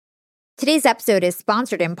Today's episode is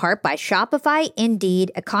sponsored in part by Shopify,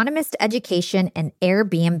 Indeed, Economist Education, and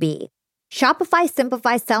Airbnb. Shopify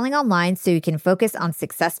simplifies selling online so you can focus on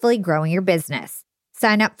successfully growing your business.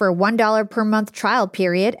 Sign up for a $1 per month trial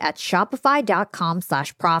period at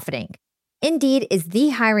shopify.com/profiting. Indeed is the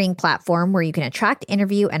hiring platform where you can attract,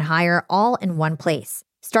 interview, and hire all in one place.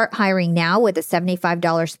 Start hiring now with a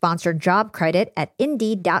 $75 sponsored job credit at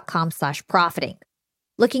indeed.com/profiting.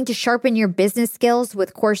 Looking to sharpen your business skills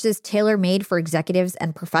with courses tailor-made for executives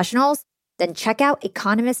and professionals? Then check out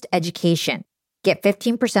Economist Education. Get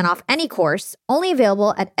 15% off any course, only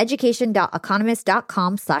available at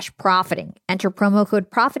education.economist.com/profiting. Enter promo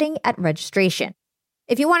code profiting at registration.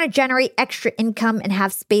 If you want to generate extra income and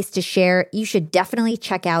have space to share, you should definitely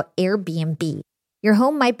check out Airbnb. Your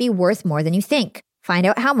home might be worth more than you think. Find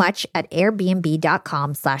out how much at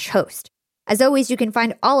airbnb.com/host. As always, you can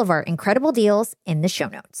find all of our incredible deals in the show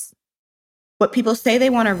notes. What people say they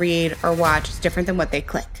want to read or watch is different than what they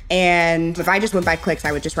click. And if I just went by clicks,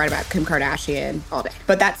 I would just write about Kim Kardashian all day.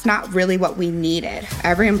 But that's not really what we needed.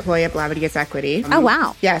 Every employee at Blavity gets equity. Oh,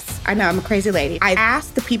 wow. Yes, I know. I'm a crazy lady. I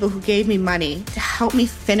asked the people who gave me money to help me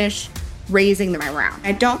finish raising my round.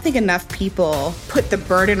 I don't think enough people put the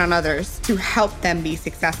burden on others to help them be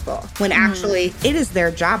successful when actually it is their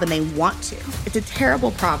job and they want to. It's a terrible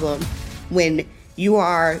problem when you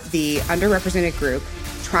are the underrepresented group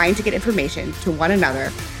trying to get information to one another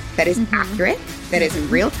that is accurate, that is in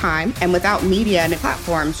real time, and without media and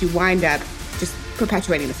platforms, you wind up just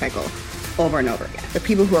perpetuating the cycle over and over again. The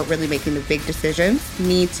people who are really making the big decisions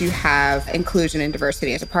need to have inclusion and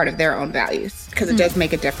diversity as a part of their own values, because it does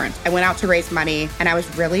make a difference. I went out to raise money, and I was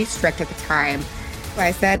really strict at the time. So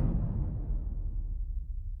I said,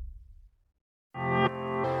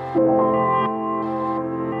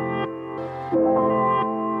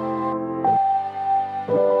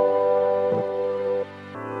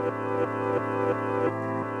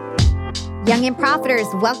 Young and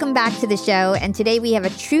Profiters, welcome back to the show. And today we have a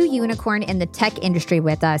true unicorn in the tech industry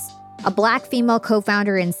with us, a Black female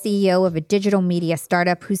co-founder and CEO of a digital media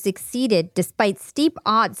startup who succeeded despite steep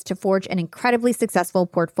odds to forge an incredibly successful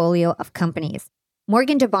portfolio of companies.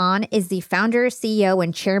 Morgan DeBaun is the founder, CEO,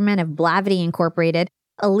 and chairman of Blavity Incorporated,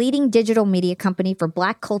 a leading digital media company for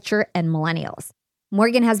Black culture and millennials.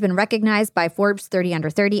 Morgan has been recognized by Forbes 30 Under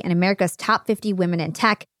 30 and America's Top 50 Women in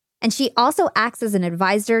Tech, and she also acts as an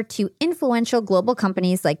advisor to influential global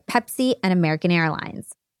companies like Pepsi and American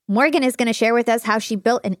Airlines. Morgan is going to share with us how she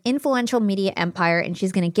built an influential media empire, and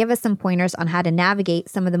she's going to give us some pointers on how to navigate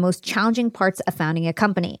some of the most challenging parts of founding a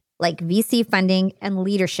company, like VC funding and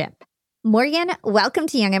leadership. Morgan, welcome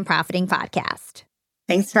to Young and Profiting Podcast.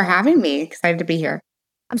 thanks for having me. Excited to be here.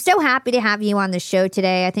 I'm so happy to have you on the show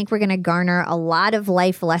today. I think we're going to garner a lot of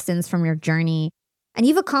life lessons from your journey. And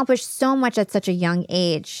you've accomplished so much at such a young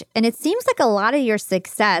age. And it seems like a lot of your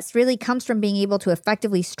success really comes from being able to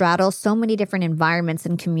effectively straddle so many different environments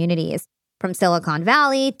and communities, from Silicon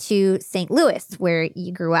Valley to St. Louis, where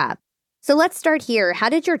you grew up. So let's start here. How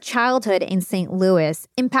did your childhood in St. Louis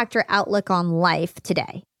impact your outlook on life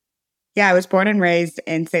today? Yeah, I was born and raised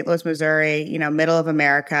in St. Louis, Missouri, middle of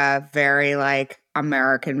America, very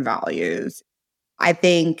American values. I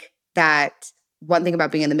think that one thing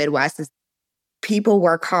about being in the Midwest is people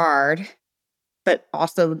work hard, but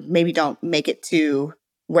also maybe don't make it to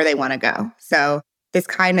where they want to go. So this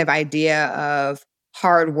kind of idea of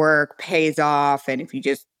hard work pays off, and if you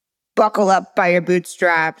just buckle up by your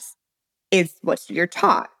bootstraps is what you're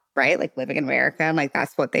taught, right? Like living in America, and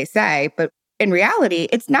that's what they say. But in reality,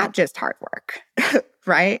 it's not just hard work,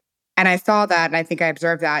 right? And I saw that, and I think I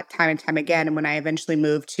observed that time and time again. And when I eventually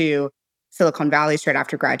moved to Silicon Valley straight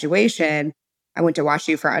after graduation, I went to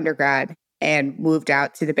WashU for undergrad and moved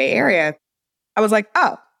out to the Bay Area. I was like,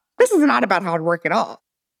 oh, this is not about hard work at all.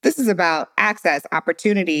 This is about access,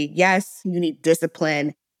 opportunity. Yes, you need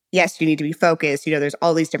discipline. Yes, you need to be focused. There's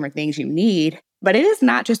all these different things you need, but it is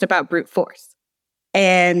not just about brute force.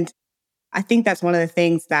 And I think that's one of the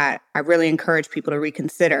things that I really encourage people to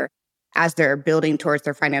reconsider as they're building towards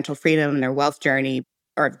their financial freedom and their wealth journey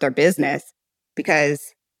or their business,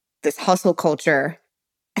 because this hustle culture,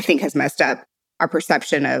 I think, has messed up our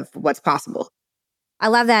perception of what's possible. I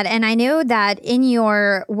love that. And I know that in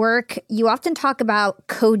your work, you often talk about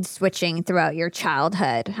code switching throughout your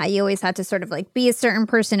childhood. How you always had to sort of be a certain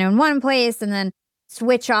person in one place and then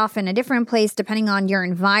switch off in a different place depending on your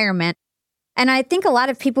environment. And I think a lot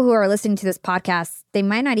of people who are listening to this podcast, they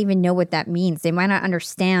might not even know what that means. They might not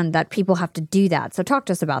understand that people have to do that. So talk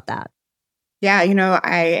to us about that. Yeah,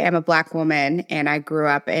 I am a Black woman, and I grew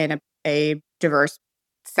up in a diverse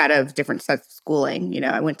different sets of schooling.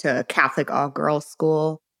 I went to a Catholic all-girls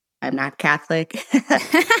school. I'm not Catholic.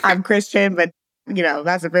 I'm Christian, but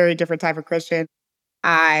that's a very different type of Christian.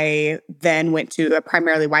 I then went to a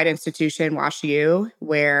primarily white institution, WashU,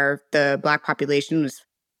 where the Black population was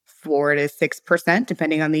 4 to 6%,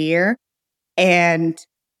 depending on the year. And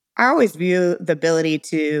I always view the ability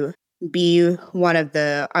to be one of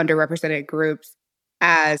the underrepresented groups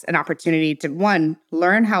as an opportunity to, one,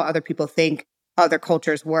 learn how other people think, other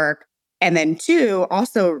cultures work, and then two,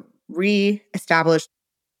 also reestablish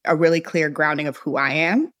a really clear grounding of who I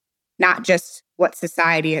am, not just what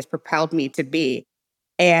society has propelled me to be.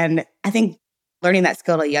 And I think learning that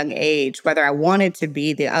skill at a young age, whether I wanted to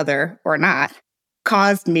be the other or not,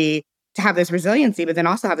 caused me to have this resiliency, but then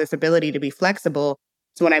also have this ability to be flexible.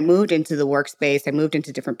 So when I moved into the workspace, I moved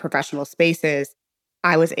into different professional spaces,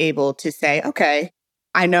 I was able to say, okay,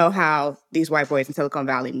 I know how these white boys in Silicon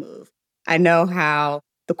Valley move. I know how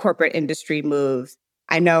the corporate industry moves.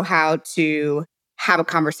 I know how to have a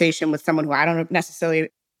conversation with someone who I don't necessarily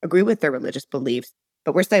agree with their religious beliefs,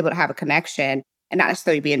 but we're still able to have a connection and not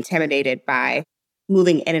necessarily be intimidated by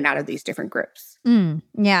moving in and out of these different groups.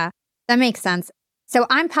 Yeah, that makes sense. So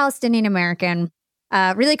I'm Palestinian American,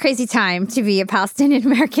 really crazy time to be a Palestinian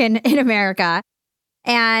American in America.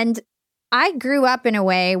 And I grew up in a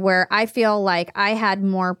way where I feel like I had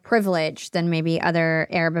more privilege than maybe other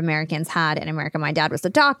Arab Americans had in America. My dad was a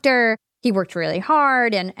doctor. He worked really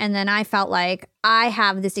hard. And then I felt like I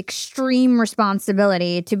have this extreme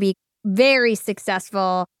responsibility to be very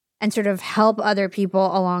successful and sort of help other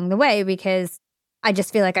people along the way, because I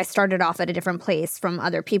just feel like I started off at a different place from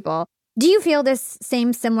other people. Do you feel this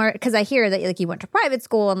similar? Because I hear that you went to private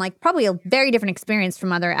school and probably a very different experience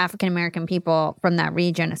from other African-American people from that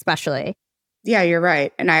region, especially. Yeah, you're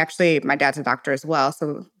right. And my dad's a doctor as well.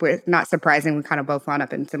 So we're not surprising. We kind of both wound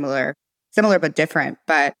up in similar but different.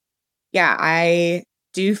 But yeah, I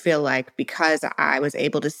do feel like because I was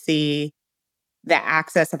able to see the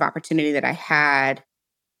access of opportunity that I had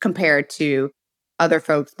compared to other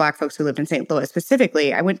folks, Black folks who lived in St. Louis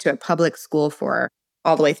specifically, I went to a public school for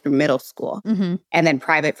all the way through middle school and then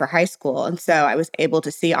private for high school. And so I was able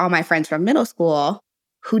to see all my friends from middle school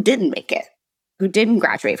who didn't make it, who didn't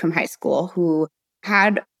graduate from high school, who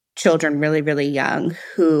had children really, really young,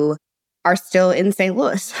 who are still in St.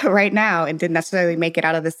 Louis right now and didn't necessarily make it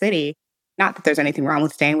out of the city. Not that there's anything wrong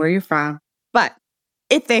with staying where you're from, but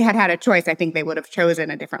if they had had a choice, I think they would have chosen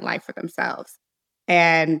a different life for themselves.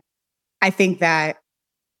 And I think that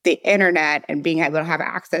the internet and being able to have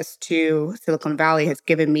access to Silicon Valley has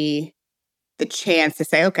given me the chance to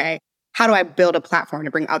say, okay, how do I build a platform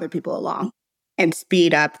to bring other people along and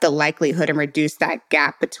speed up the likelihood and reduce that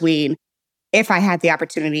gap between if I had the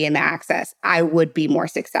opportunity and the access, I would be more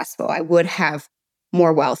successful. I would have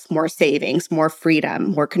more wealth, more savings, more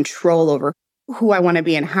freedom, more control over who I want to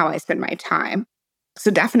be and how I spend my time. So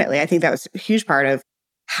definitely, I think that was a huge part of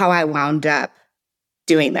how I wound up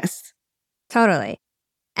doing this. Totally.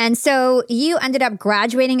 And so you ended up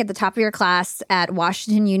graduating at the top of your class at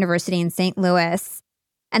Washington University in St. Louis.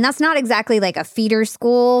 And that's not exactly like a feeder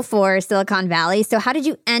school for Silicon Valley. So how did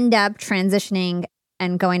you end up transitioning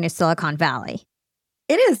and going to Silicon Valley?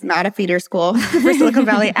 It is not a feeder school for Silicon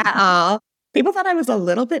Valley at all. People thought I was a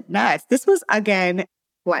little bit nuts. This was, again,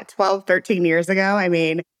 12, 13 years ago? I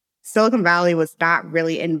mean, Silicon Valley was not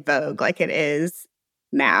really in vogue like it is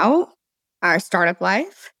now, our startup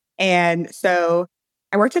life. And so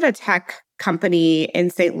I worked at a tech company in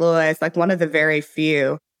St. Louis, like one of the very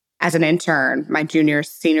few, as an intern, my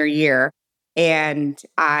senior year. And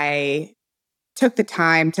I took the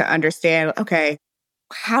time to understand, okay,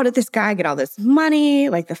 how did this guy get all this money?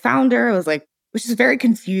 Like the founder was like, which is very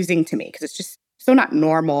confusing to me because it's just so not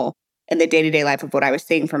normal in the day-to-day life of what I was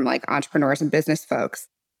seeing from like entrepreneurs and business folks.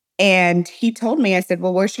 And he told me, I said,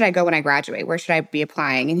 well, where should I go when I graduate? Where should I be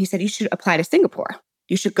applying? And he said, you should apply to Singapore.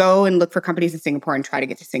 You should go and look for companies in Singapore and try to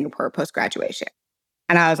get to Singapore post-graduation.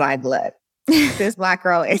 And I was like, look, this Black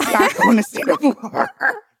girl is not going to Singapore.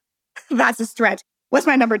 That's a stretch. What's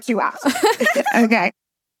my number 2 option? Okay.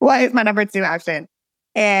 What is my number 2 option?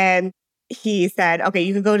 And he said, okay,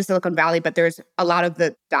 you could go to Silicon Valley, but there's a lot of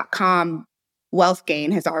the .com wealth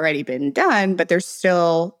gain has already been done, but there's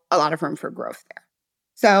still a lot of room for growth there.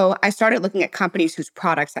 So I started looking at companies whose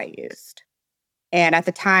products I used. And at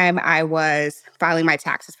the time, I was filing my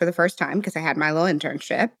taxes for the first time because I had my little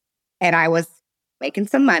internship and I was making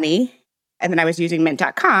some money. And then I was using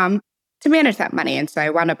Mint.com to manage that money. And so I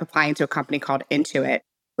wound up applying to a company called Intuit,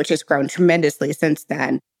 which has grown tremendously since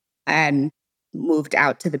then, and moved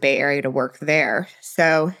out to the Bay Area to work there.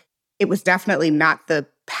 So it was definitely not the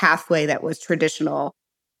pathway that was traditional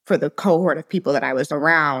for the cohort of people that I was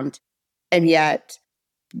around. And yet,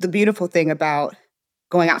 the beautiful thing about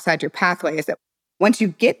going outside your pathway is that once you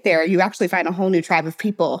get there, you actually find a whole new tribe of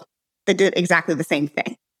people that did exactly the same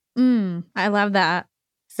thing. I love that.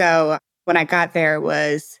 So when I got there, it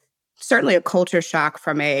was certainly a culture shock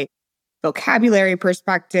from a vocabulary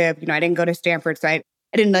perspective. I didn't go to Stanford, so I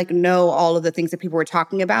didn't know all of the things that people were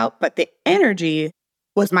talking about, but the energy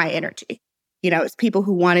was my energy. It's people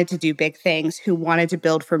who wanted to do big things, who wanted to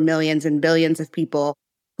build for millions and billions of people,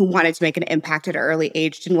 who wanted to make an impact at an early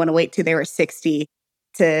age, didn't want to wait till they were 60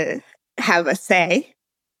 to have a say.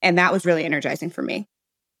 And that was really energizing for me.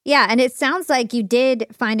 Yeah. And it sounds like you did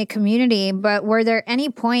find a community, but were there any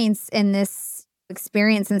points in this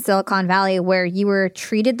experience in Silicon Valley where you were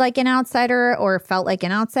treated like an outsider or felt like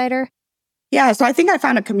an outsider? Yeah. So I think I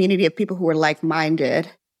found a community of people who were like-minded,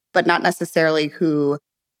 but not necessarily who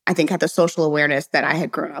I think had the social awareness that I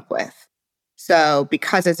had grown up with. So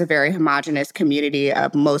because it's a very homogenous community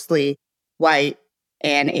of mostly white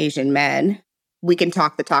and Asian men, we can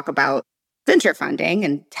talk the talk about venture funding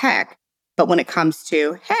and tech. But when it comes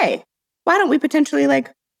to, hey, why don't we potentially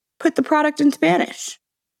put the product in Spanish?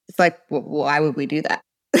 It's like, well, why would we do that?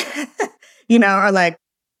 Or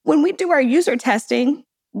when we do our user testing,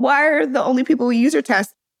 why are the only people we user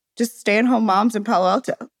test just stay-at-home moms in Palo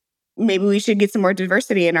Alto? Maybe we should get some more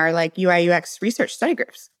diversity in our UI UX research study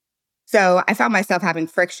groups. So I found myself having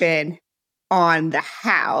friction on the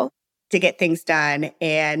how to get things done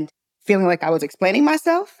and feeling like I was explaining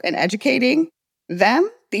myself and educating them,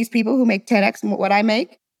 these people who make 10x what I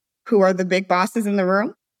make, who are the big bosses in the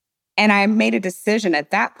room. And I made a decision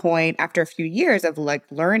at that point, after a few years of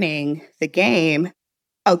learning the game,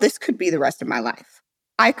 oh, this could be the rest of my life.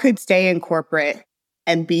 I could stay in corporate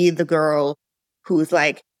and be the girl who's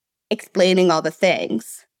explaining all the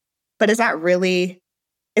things. But is that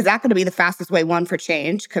going to be the fastest way, one, for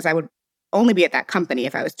change? Because I would only be at that company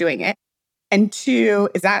if I was doing it. And two,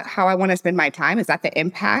 is that how I want to spend my time? Is that the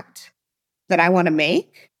impact that I want to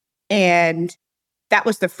make? And that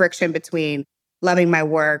was the friction between loving my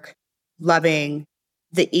work, loving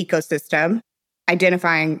the ecosystem,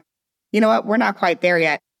 identifying, you know what, we're not quite there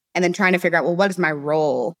yet. And then trying to figure out, well, what is my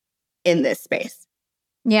role in this space?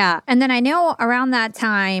 Yeah. And then I know around that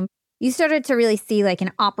time, you started to really see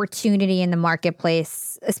an opportunity in the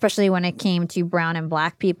marketplace, especially when it came to brown and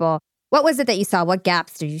Black people. What was it that you saw? What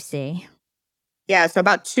gaps did you see? Yeah. So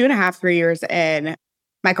about 2.5, 3 years in,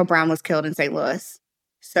 Michael Brown was killed in St. Louis.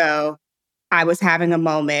 So I was having a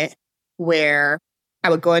moment where I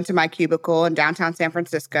would go into my cubicle in downtown San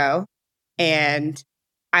Francisco and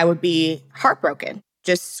I would be heartbroken,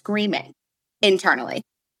 just screaming internally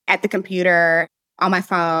at the computer, on my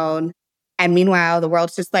phone. And meanwhile, the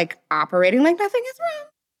world's just operating like nothing is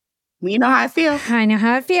wrong. You know how I feel. I know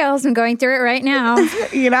how it feels. I'm going through it right now.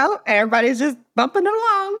 And everybody's just bumping it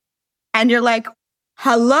along. And you're like,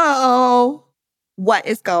 hello, what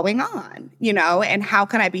is going on? And how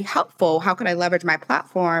can I be helpful? How can I leverage my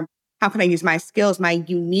platform? How can I use my skills, my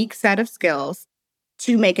unique set of skills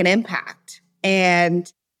to make an impact?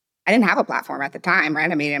 And I didn't have a platform at the time,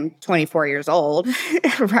 right? I mean, I'm 24 years old,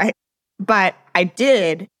 right? But I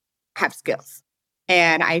did have skills.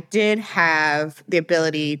 And I did have the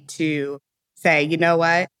ability to say, you know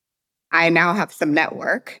what? I now have some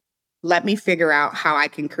network. Let me figure out how I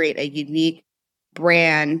can create a unique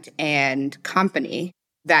brand and company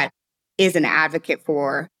that is an advocate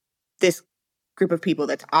for this group of people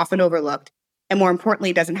that's often overlooked. And more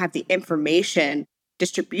importantly, doesn't have the information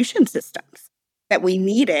distribution systems that we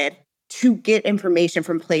needed to get information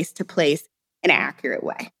from place to place in an accurate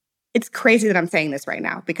way. It's crazy that I'm saying this right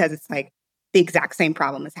now because it's the exact same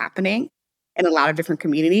problem is happening in a lot of different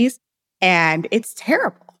communities. And it's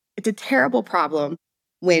terrible. It's a terrible problem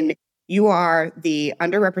when you are the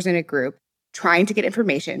underrepresented group trying to get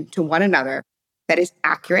information to one another that is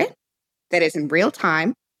accurate, that is in real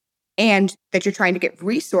time, and that you're trying to get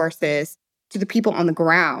resources to the people on the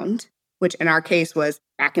ground, which in our case was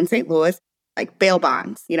back in St. Louis, bail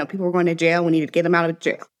bonds. People were going to jail. We needed to get them out of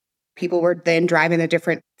jail. People were then driving to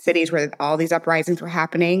different cities where all these uprisings were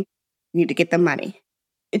happening. You need to get them money.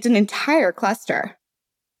 It's an entire cluster.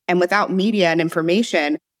 And without media and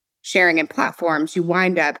information sharing in platforms, you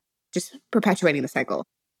wind up just perpetuating the cycle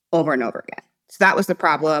over and over again. So that was the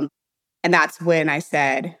problem. And that's when I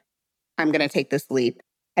said, I'm going to take this leap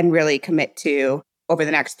and really commit to, over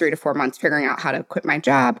the next 3 to 4 months, figuring out how to quit my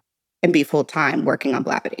job and be full-time working on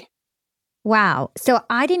Blavity. Wow. So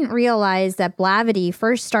I didn't realize that Blavity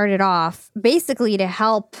first started off basically to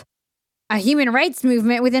help a human rights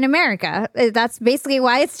movement within America. That's basically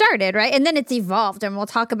why it started, right? And then it's evolved, and we'll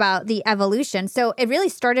talk about the evolution. So it really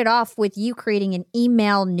started off with you creating an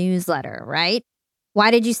email newsletter, right? Why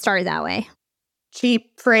did you start that way?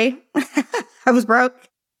 Cheap, free. I was broke.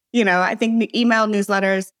 I think email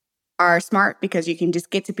newsletters are smart because you can just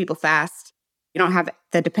get to people fast. You don't have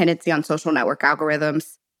the dependency on social network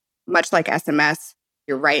algorithms. Much like SMS,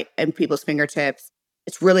 you're right in people's fingertips.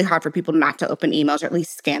 It's really hard for people not to open emails or at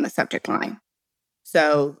least scan the subject line.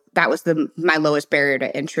 So that was my lowest barrier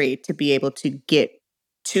to entry, to be able to get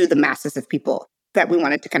to the masses of people that we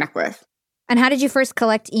wanted to connect with. And how did you first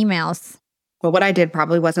collect emails? Well, what I did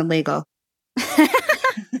probably wasn't legal.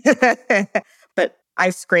 But I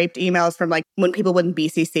scraped emails from when people wouldn't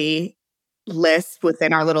BCC lists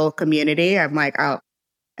within our little community. I'm like, oh,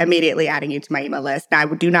 immediately adding you to my email list. Now, I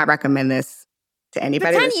do not recommend this to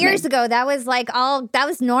anybody. But 10 years ago, that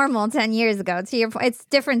was normal 10 years ago. To your point, it's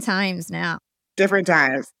different times now. Different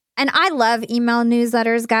times. And I love email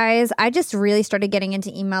newsletters, guys. I just really started getting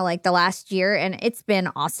into email the last year, and it's been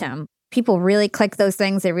awesome. People really click those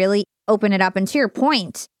things. They really open it up. And to your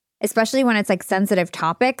point, especially when it's sensitive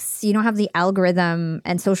topics, you don't have the algorithm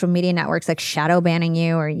and social media networks shadow banning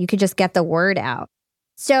you, or you could just get the word out.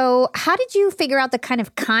 So how did you figure out the kind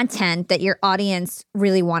of content that your audience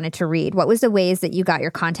really wanted to read? What was the ways that you got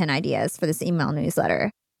your content ideas for this email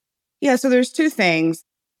newsletter? Yeah, so there's two things.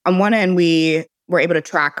 On one end, we were able to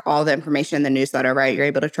track all the information in the newsletter, right? You're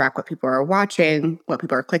able to track what people are watching, what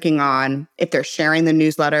people are clicking on, if they're sharing the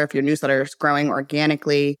newsletter, if your newsletter is growing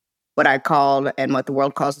organically, what I called and what the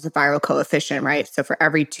world calls is a viral coefficient, right? So for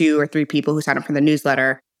every 2 or 3 people who sign up for the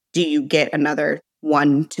newsletter, do you get another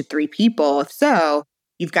 1 to 3 people? If so,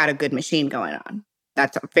 you've got a good machine going on.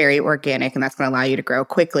 That's very organic, and that's going to allow you to grow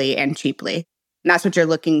quickly and cheaply. And that's what you're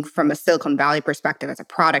looking from a Silicon Valley perspective as a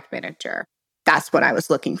product manager. That's what I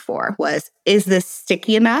was looking for is this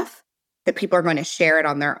sticky enough that people are going to share it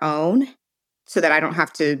on their own so that I don't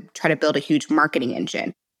have to try to build a huge marketing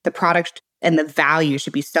engine? The product and the value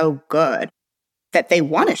should be so good that they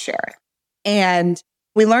want to share it. And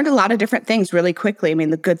we learned a lot of different things really quickly. I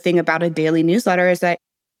mean, the good thing about a daily newsletter is that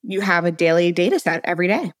you have a daily data set every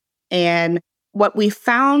day. And what we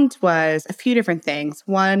found was a few different things.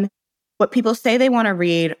 One, what people say they want to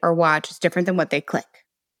read or watch is different than what they click.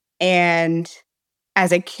 And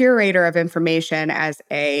as a curator of information, as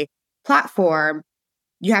a platform,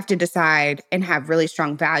 you have to decide and have really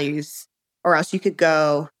strong values, or else you could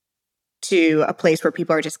go to a place where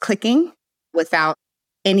people are just clicking without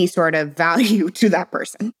any sort of value to that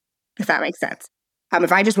person, if that makes sense.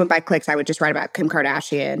 If I just went by clicks, I would just write about Kim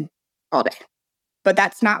Kardashian all day. But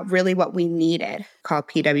that's not really what we needed, called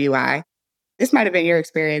PWI. This might have been your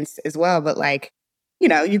experience as well, but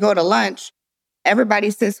you go to lunch, everybody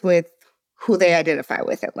sits with who they identify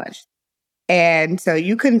with at lunch. And so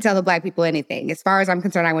you couldn't tell the Black people anything. As far as I'm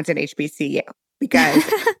concerned, I went to an HBCU because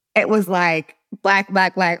it was black,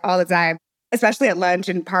 black, black all the time, especially at lunch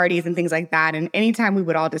and parties and things like that. And anytime we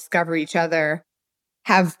would all discover each other,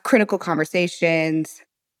 have critical conversations,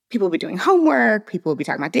 people would be doing homework, people would be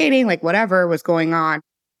talking about dating, whatever was going on.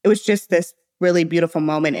 It was just this really beautiful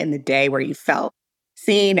moment in the day where you felt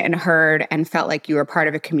seen and heard and felt like you were part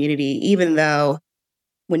of a community, even though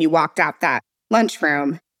when you walked out that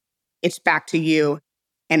lunchroom, it's back to you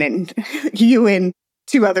and you and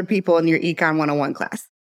 2 other people in your Econ 101 class.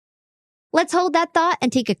 Let's hold that thought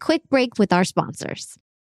and take a quick break with our sponsors.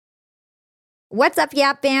 What's up,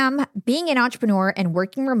 Yap Bam? Being an entrepreneur and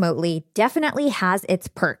working remotely definitely has its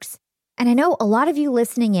perks. And I know a lot of you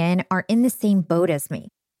listening in are in the same boat as me.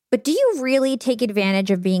 But do you really take advantage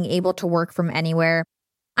of being able to work from anywhere?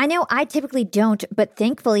 I know I typically don't, but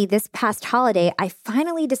thankfully this past holiday, I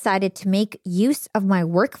finally decided to make use of my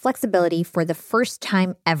work flexibility for the first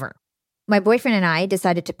time ever. My boyfriend and I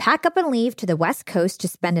decided to pack up and leave to the West Coast to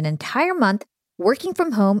spend an entire month working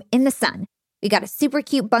from home in the sun. We got a super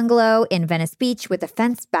cute bungalow in Venice Beach with a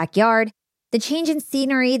fenced backyard. The change in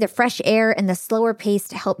scenery, the fresh air, and the slower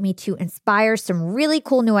pace helped me to inspire some really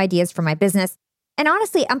cool new ideas for my business. And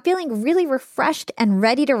honestly, I'm feeling really refreshed and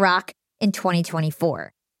ready to rock in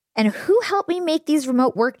 2024. And who helped me make these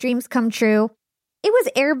remote work dreams come true? It was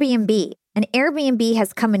Airbnb. And Airbnb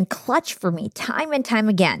has come in clutch for me time and time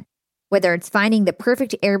again. Whether it's finding the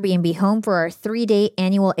perfect Airbnb home for our 3-day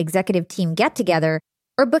annual executive team get-together,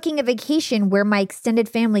 or booking a vacation where my extended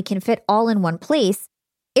family can fit all in one place,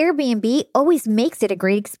 Airbnb always makes it a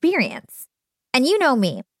great experience. And you know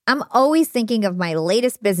me, I'm always thinking of my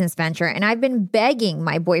latest business venture, and I've been begging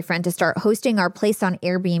my boyfriend to start hosting our place on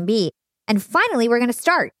Airbnb. And finally, we're going to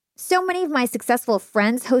start. So many of my successful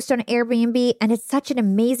friends host on Airbnb, and it's such an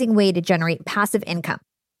amazing way to generate passive income.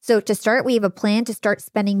 So to start, we have a plan to start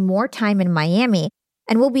spending more time in Miami,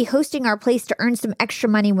 and we'll be hosting our place to earn some extra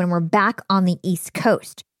money when we're back on the East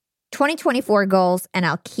Coast. 2024 goals, and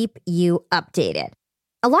I'll keep you updated.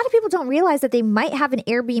 A lot of people don't realize that they might have an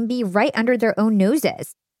Airbnb right under their own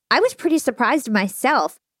noses. I was pretty surprised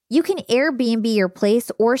myself. You can Airbnb your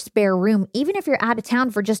place or spare room even if you're out of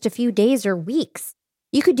town for just a few days or weeks.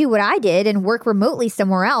 You could do what I did and work remotely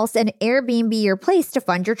somewhere else and Airbnb your place to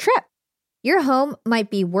fund your trip. Your home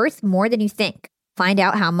might be worth more than you think. Find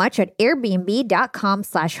out how much at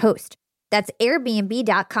airbnb.com/host. That's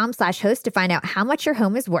airbnb.com/host to find out how much your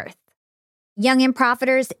home is worth. Young and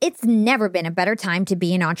profiters, it's never been a better time to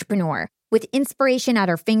be an entrepreneur. With inspiration at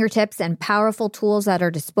our fingertips and powerful tools at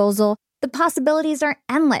our disposal, the possibilities are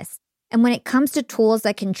endless. And when it comes to tools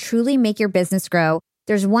that can truly make your business grow,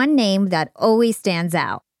 there's one name that always stands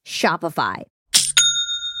out: Shopify.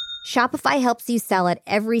 Shopify helps you sell at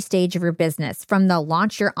every stage of your business, from the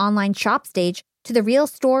launch your online shop stage to the real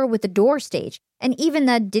store with the door stage, and even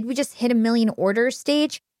the did we just hit a million orders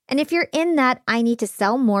stage? And if you're in that I need to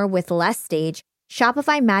sell more with less stage,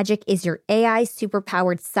 Shopify Magic is your AI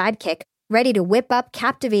superpowered sidekick ready to whip up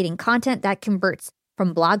captivating content that converts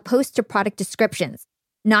from blog posts to product descriptions.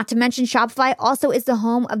 Not to mention, Shopify also is the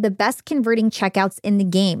home of the best converting checkouts in the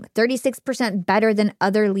game, 36% better than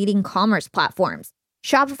other leading commerce platforms.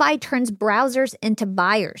 Shopify turns browsers into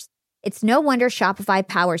buyers. It's no wonder Shopify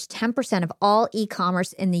powers 10% of all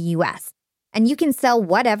e-commerce in the US. And you can sell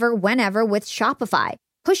whatever, whenever with Shopify.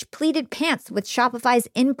 Push pleated pants with Shopify's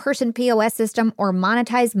in-person POS system or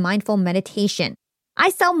monetize mindful meditation.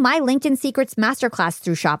 I sell my LinkedIn Secrets Masterclass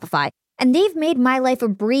through Shopify, and they've made my life a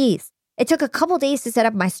breeze. It took a couple days to set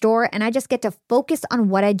up my store, and I just get to focus on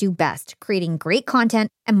what I do best, creating great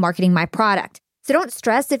content and marketing my product. So don't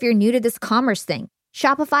stress if you're new to this commerce thing.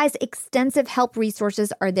 Shopify's extensive help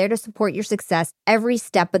resources are there to support your success every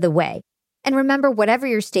step of the way. And remember, whatever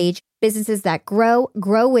your stage, businesses that grow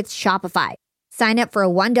with Shopify. Sign up for a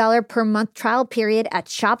 $1 per month trial period at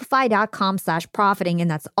shopify.com/profiting, and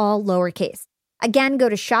that's all lowercase. Again, go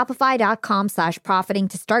to shopify.com/profiting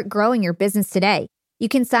to start growing your business today. You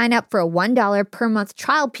can sign up for a $1 per month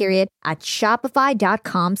trial period at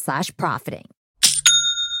shopify.com/profiting.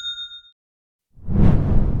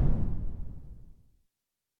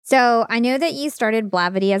 So I know that you started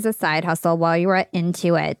Blavity as a side hustle while you were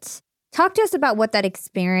into it. Talk to us about what that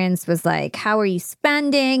experience was like. How are you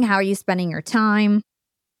spending? How are you spending your time?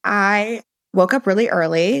 I woke up really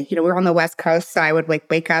early. We were on the West Coast, so I would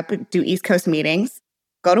wake up, do East Coast meetings,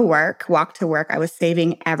 go to work, walk to work. I was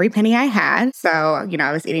saving every penny I had. So,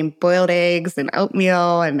 I was eating boiled eggs and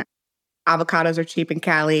oatmeal, and avocados are cheap in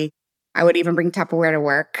Cali. I would even bring Tupperware to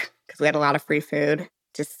work because we had a lot of free food,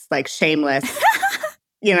 just shameless.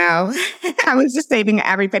 I was just saving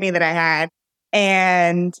every penny that I had.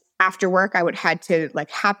 And after work, I would head to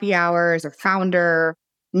happy hours or founder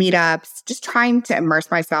meetups, just trying to immerse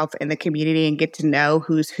myself in the community and get to know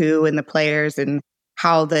who's who and the players and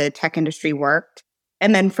how the tech industry worked.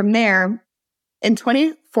 And then from there, in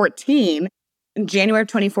January of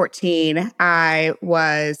 2014, I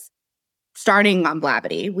was starting on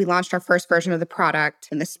Blavity. We launched our first version of the product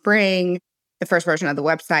in the spring, the first version of the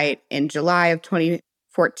website in July of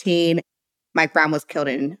 2014. Mike Brown was killed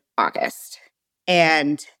in August.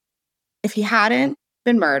 And if he hadn't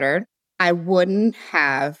been murdered, I wouldn't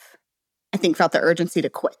have, felt the urgency to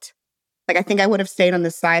quit. I think I would have stayed on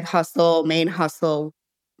the side hustle, main hustle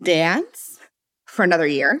dance for another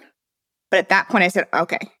year. But at that point, I said,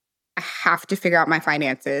 okay, I have to figure out my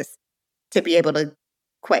finances to be able to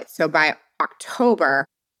quit. So by October,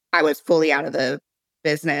 I was fully out of the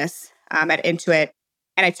business at Intuit.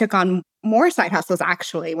 And I took on more side hustles,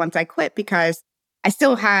 actually, once I quit, because I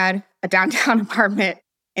still had a downtown apartment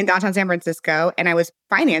in downtown San Francisco, and I was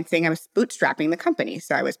bootstrapping the company.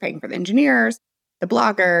 So I was paying for the engineers, the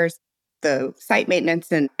bloggers, the site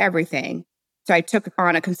maintenance, and everything. So I took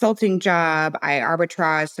on a consulting job. I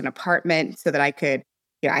arbitraged an apartment so that I could,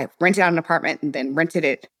 I rented out an apartment and then rented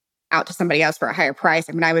it out to somebody else for a higher price.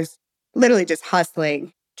 I was literally just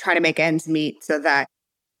hustling, trying to make ends meet so that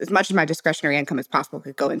as much of my discretionary income as possible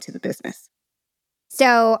could go into the business.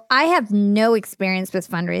 So I have no experience with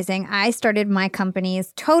fundraising. I started my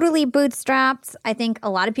companies totally bootstrapped. I think a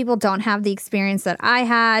lot of people don't have the experience that I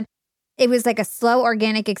had. It was a slow,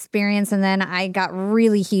 organic experience. And then I got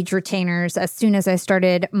really huge retainers as soon as I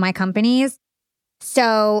started my companies.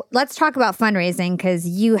 So let's talk about fundraising because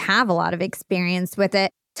you have a lot of experience with it.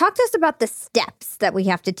 Talk to us about the steps that we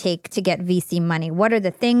have to take to get VC money. What are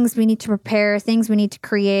the things we need to prepare, things we need to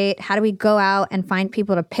create? How do we go out and find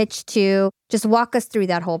people to pitch to? Just walk us through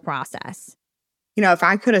that whole process. If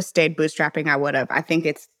I could have stayed bootstrapping, I would have. I think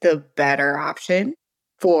it's the better option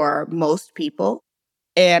for most people.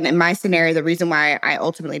 And in my scenario, the reason why I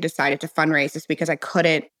ultimately decided to fundraise is because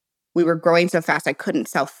we were growing so fast, I couldn't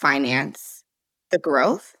self-finance the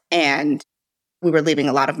growth, and we were leaving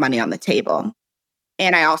a lot of money on the table.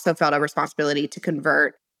 And I also felt a responsibility to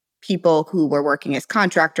convert people who were working as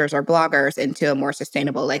contractors or bloggers into a more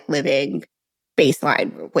sustainable, like living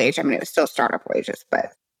baseline wage. I mean, it was still startup wages,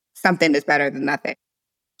 but something is better than nothing.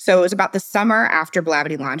 So it was about the summer after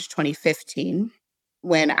Blavity launched, 2015,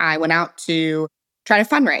 when I went out to try to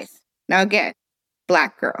fundraise. Now, again,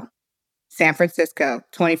 Black girl, San Francisco,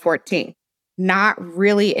 2014, not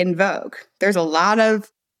really in vogue. There's a lot of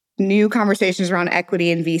new conversations around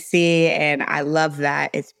equity in VC, and I love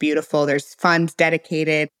that. It's beautiful. There's funds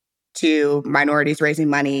dedicated to minorities raising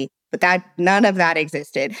money, but none of that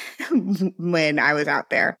existed when I was out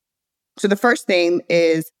there. So the first thing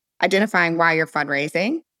is identifying why you're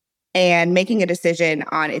fundraising and making a decision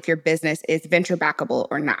on if your business is venture backable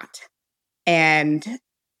or not. And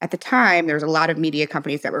at the time, there was a lot of media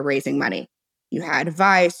companies that were raising money. You had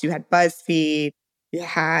Vice, you had BuzzFeed, you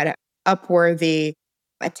had Upworthy,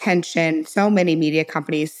 Attention, so many media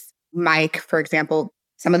companies. Mike, for example,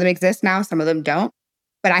 some of them exist now, some of them don't.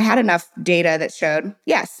 But I had enough data that showed,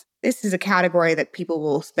 yes, this is a category that people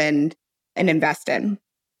will spend and invest in.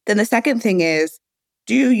 Then the second thing is,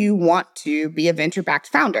 do you want to be a venture-backed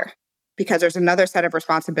founder? Because there's another set of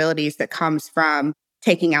responsibilities that comes from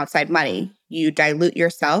taking outside money. You dilute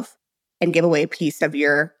yourself and give away a piece of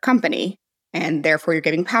your company, and therefore you're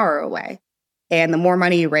giving power away. And the more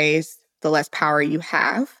money you raise, the less power you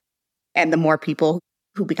have, and the more people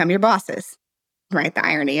who become your bosses, right? The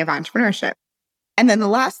irony of entrepreneurship. And then the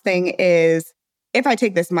last thing is, if I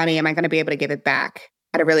take this money, am I going to be able to give it back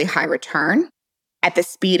at a really high return at the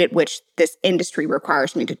speed at which this industry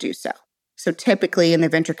requires me to do so? So typically in the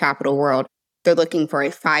venture capital world, they're looking for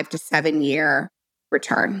a 5 to 7 year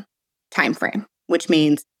return timeframe, which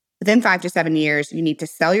means within 5 to 7 years, you need to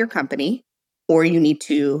sell your company or you need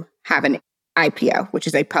to have an IPO, which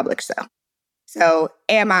is a public sale. So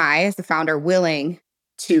am I, as the founder, willing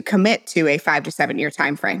to commit to a 5 to 7 year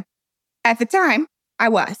timeframe? At the time, I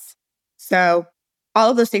was. So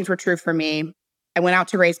all of those things were true for me. I went out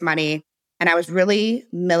to raise money, and I was really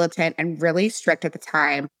militant and really strict at the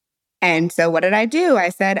time. And so what did I do? I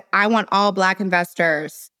said, I want all Black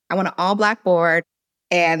investors. I want an all Black board.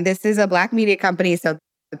 And this is a Black media company. So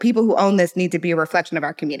the people who own this need to be a reflection of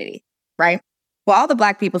our community, right? Well, all the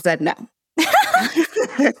Black people said no.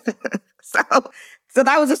 So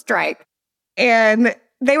that was a strike. And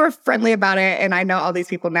they were friendly about it. And I know all these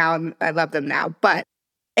people now, and I love them now. But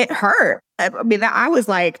it hurt. I mean, I was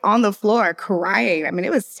like on the floor crying. I mean,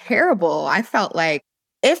 it was terrible. I felt like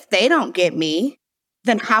if they don't get me,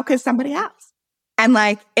 then how could somebody else? And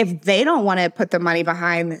like, if they don't want to put the money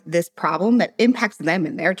behind this problem that impacts them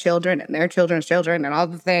and their children and their children's children and all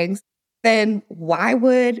the things, then why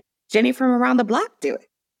would Jenny from around the block do it?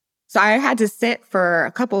 So I had to sit for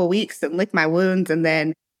a couple of weeks and lick my wounds. And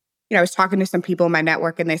then, I was talking to some people in my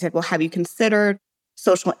network and they said, well, have you considered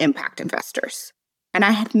social impact investors? And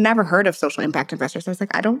I had never heard of social impact investors. I was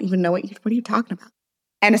like, I don't even know what are you talking about?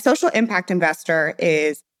 And a social impact investor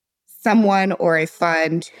is someone or a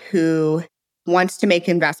fund who wants to make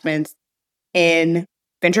investments in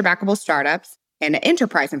venture-backable startups and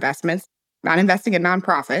enterprise investments, not investing in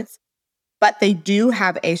nonprofits, but they do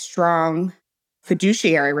have a strong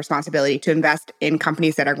fiduciary responsibility to invest in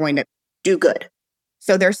companies that are going to do good.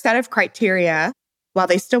 So their set of criteria, while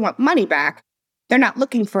they still want money back, they're not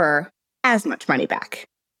looking for as much money back.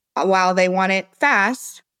 While they want it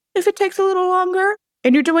fast, if it takes a little longer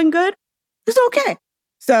and you're doing good, it's okay.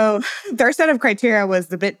 So their set of criteria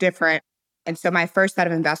was a bit different. And so my first set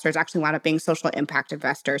of investors actually wound up being social impact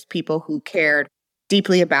investors, people who cared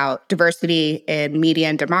deeply about diversity in media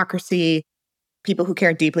and democracy, people who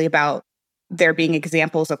cared deeply about there being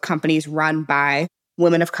examples of companies run by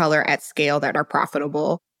women of color at scale that are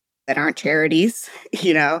profitable, that aren't charities,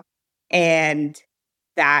 and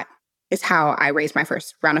that is how I raised my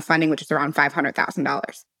first round of funding, which is around $500,000,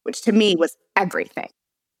 which to me was everything.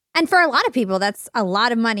 And for a lot of people, that's a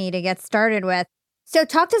lot of money to get started with. So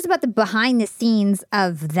talk to us about the behind the scenes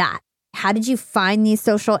of that. How did you find these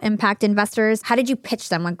social impact investors? How did you pitch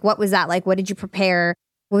them? Like, what was that like? What did you prepare?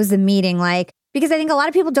 What was the meeting like? Because I think a lot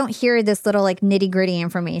of people don't hear this little like nitty gritty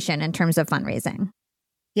information in terms of fundraising.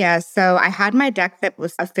 Yeah, so I had my deck that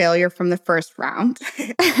was a failure from the first round.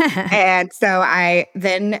 And so I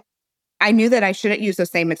knew that I shouldn't use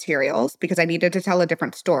those same materials because I needed to tell a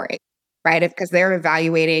different story, right? Because they're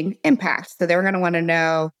evaluating impact. So they were going to want to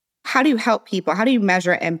know, how do you help people? How do you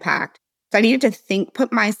measure impact? So I needed to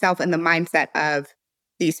put myself in the mindset of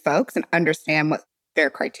these folks and understand what their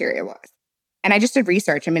criteria was. And I just did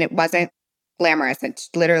research. I mean, it wasn't glamorous. It's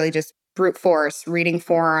literally just brute force, reading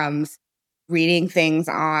forums, reading things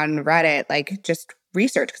on Reddit, like just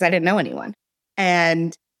research because I didn't know anyone.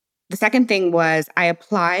 And the second thing was I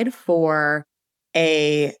applied for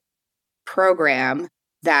a program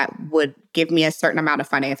that would give me a certain amount of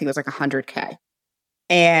funding. I think it was like 100K.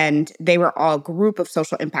 And they were all a group of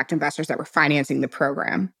social impact investors that were financing the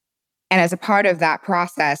program. And as a part of that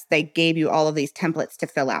process, they gave you all of these templates to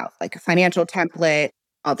fill out, like a financial template,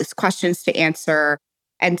 all these questions to answer.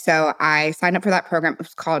 And so I signed up for that program. It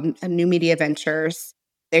was called New Media Ventures.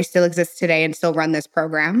 They still exist today and still run this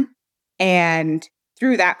program. And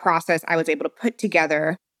through that process, I was able to put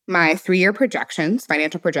together my 3-year projections,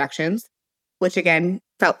 financial projections, which again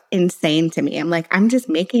felt insane to me. I'm like, I'm just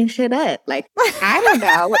making shit up. Like, I don't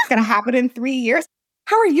know what's going to happen in 3 years.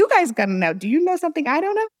 How are you guys going to know? Do you know something I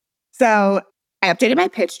don't know? So I updated my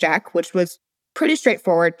pitch deck, which was pretty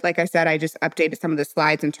straightforward. Like I said, I just updated some of the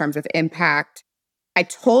slides in terms of impact. I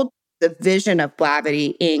told the vision of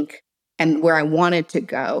Blavity Inc. and where I wanted to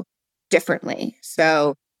go differently.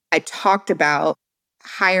 So I talked about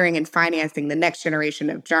hiring and financing the next generation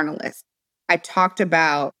of journalists. I talked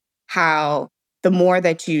about how the more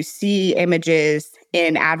that you see images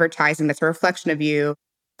in advertising that's a reflection of you,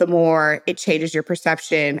 the more it changes your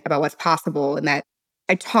perception about what's possible. And that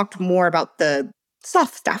I talked more about the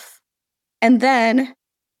soft stuff. And then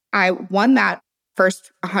I won that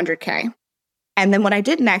first 100K. And then what I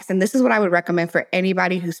did next, and this is what I would recommend for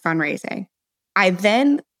anybody who's fundraising, I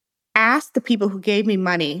then asked the people who gave me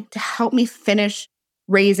money to help me finish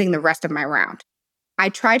raising the rest of my round. I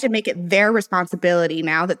tried to make it their responsibility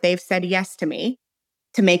now that they've said yes to me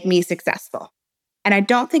to make me successful. And I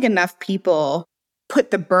don't think enough people put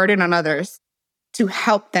the burden on others to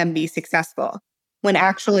help them be successful when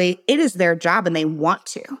actually it is their job and they want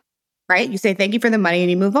to, right? You say, thank you for the money and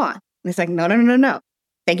you move on. And it's like, no.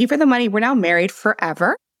 Thank you for the money. We're now married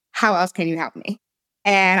forever. How else can you help me?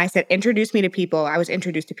 And I said, introduce me to people. I was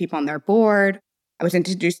introduced to people on their board. I was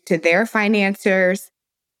introduced to their financiers.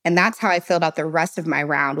 And that's how I filled out the rest of my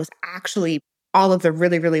round, was actually all of the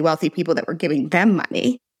really, really wealthy people that were giving them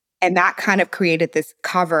money. And that kind of created this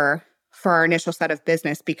cover for our initial set of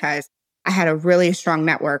business because I had a really strong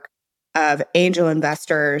network of angel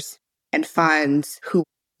investors and funds who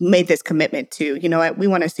made this commitment to, you know what, we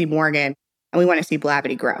want to see Morgan and we want to see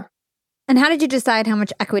Blavity grow. And how did you decide how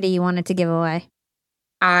much equity you wanted to give away?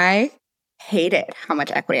 I hated how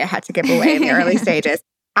much equity I had to give away in the early stages.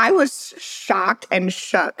 I was shocked and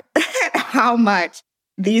shook at how much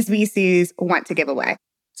these VCs want to give away.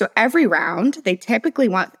 So every round, they typically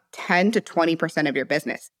want 10 to 20% of your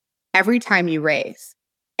business every time you raise.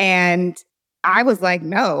 And I was like,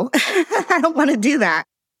 no, I don't want to do that.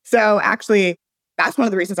 So actually, that's one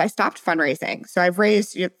of the reasons I stopped fundraising. So I've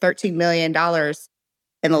raised $13 million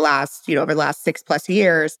in the last, over the last 6+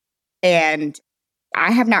 years. And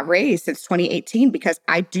I have not raised since 2018 because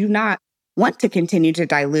I do not want to continue to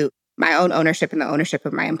dilute my own ownership and the ownership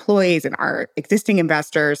of my employees and our existing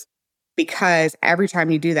investors, because every time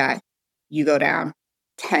you do that, you go down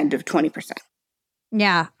 10 to 20%.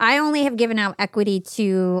 Yeah. I only have given out equity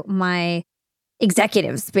to my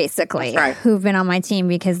executives, basically, right, who've been on my team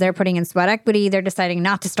because they're putting in sweat equity. They're deciding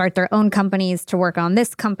not to start their own companies to work on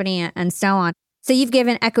this company and so on. So you've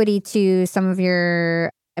given equity to some of your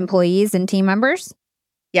employees and team members?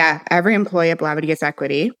 Yeah. Every employee at Blavity gets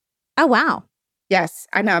equity. Oh, wow. Yes.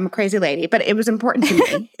 I know I'm a crazy lady, but it was important to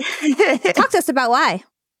me. Talk to us about why.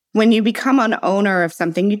 When you become an owner of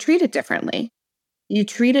something, you treat it differently. You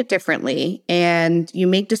treat it differently and you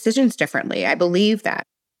make decisions differently. I believe that.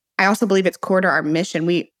 I also believe it's core to our mission.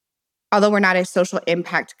 Although we're not a social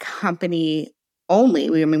impact company only,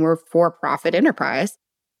 we're a for-profit enterprise.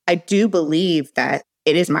 I do believe that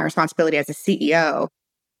it is my responsibility as a CEO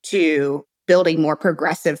to build a more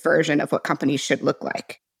progressive version of what companies should look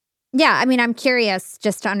like. Yeah, I'm curious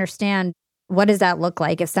just to understand, what does that look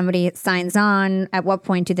like? If somebody signs on, at what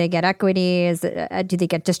point do they get equity? Do they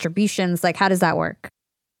get distributions? Like, how does that work?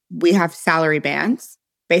 We have salary bands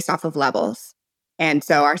based off of levels. And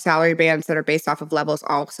so our salary bands that are based off of levels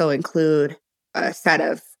also include a set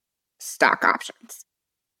of stock options.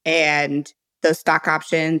 And those stock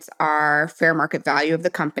options are fair market value of the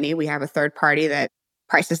company. We have a third party that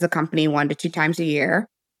prices the company 1 to 2 times a year.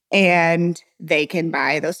 And they can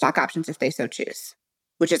buy those stock options if they so choose,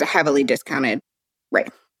 which is a heavily discounted rate.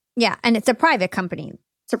 Yeah, and it's a private company.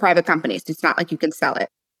 It's a private company, so it's not like you can sell it.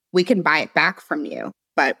 We can buy it back from you,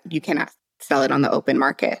 but you cannot sell it on the open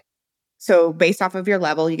market. So based off of your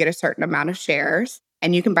level, you get a certain amount of shares,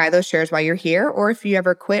 and you can buy those shares while you're here, or if you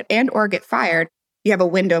ever quit and or get fired, you have a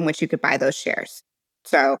window in which you could buy those shares.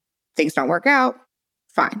 So things don't work out,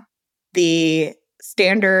 fine. The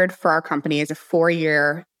standard for our company is a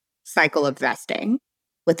 4-year cycle of vesting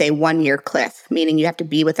with a 1-year cliff, meaning you have to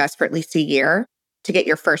be with us for at least a year to get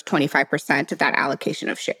your first 25% of that allocation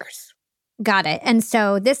of shares. Got it. And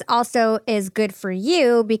so this also is good for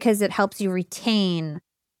you because it helps you retain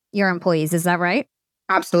your employees. Is that right?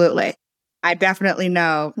 Absolutely. I definitely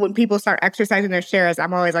know when people start exercising their shares,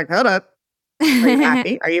 I'm always like, hold up. Are you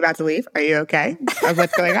happy? Are you about to leave? Are you okay?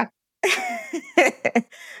 What's going on?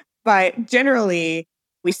 But generally,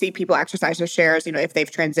 we see people exercise their shares. If they've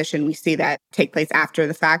transitioned, we see that take place after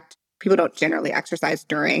the fact. People don't generally exercise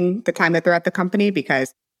during the time that they're at the company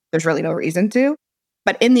because there's really no reason to.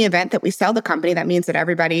 But in the event that we sell the company, that means that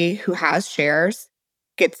everybody who has shares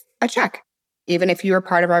gets a check, even if you were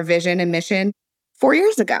part of our vision and mission 4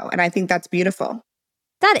 years ago. And I think that's beautiful.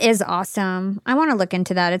 That is awesome. I want to look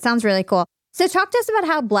into that. It sounds really cool. So talk to us about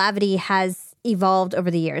how Blavity has evolved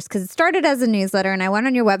over the years, because it started as a newsletter and I went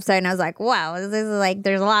on your website and I was like, wow, this is like,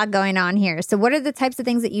 there's a lot going on here. So what are the types of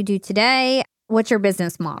things that you do today? What's your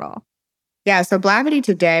business model? Yeah, so Blavity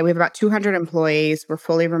today, we have about 200 employees. We're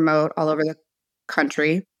fully remote all over the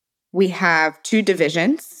country. We have 2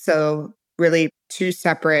 divisions, so really 2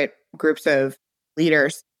 separate groups of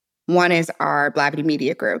leaders. One is our Blavity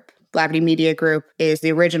Media Group. Blavity Media Group is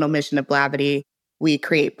the original mission of Blavity. We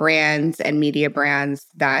create brands and media brands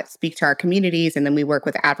that speak to our communities, and then we work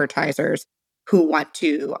with advertisers who want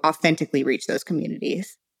to authentically reach those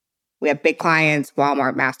communities. We have big clients,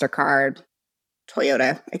 Walmart, MasterCard,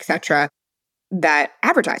 Toyota, etc., that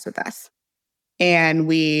advertise with us. And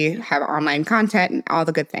we have online content and all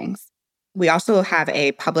the good things. We also have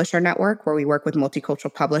a publisher network where we work with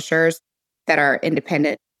multicultural publishers that are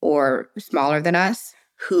independent or smaller than us,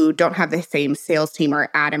 who don't have the same sales team or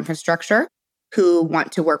ad infrastructure, who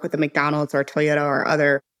want to work with a McDonald's or Toyota or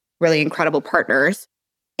other really incredible partners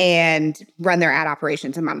and run their ad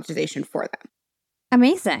operations and monetization for them.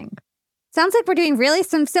 Amazing. Sounds like we're doing really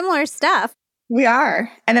some similar stuff. We are.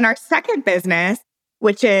 And then our second business,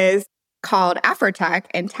 which is called Afrotech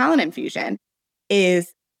and Talent Infusion,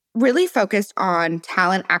 is really focused on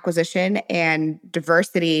talent acquisition and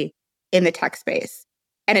diversity in the tech space.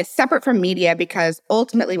 And it's separate from media because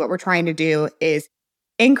ultimately what we're trying to do is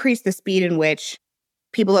increase the speed in which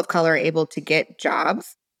people of color are able to get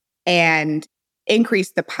jobs and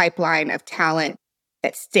increase the pipeline of talent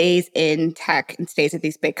that stays in tech and stays at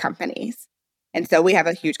these big companies. And so we have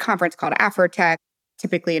a huge conference called Afrotech,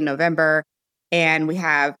 typically in November, and we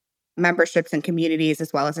have memberships and communities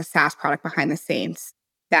as well as a SaaS product behind the scenes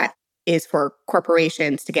that is for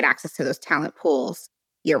corporations to get access to those talent pools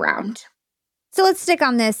year-round. So let's stick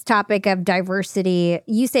on this topic of diversity.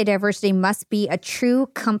 You say diversity must be a true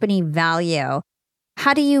company value.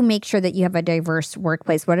 How do you make sure that you have a diverse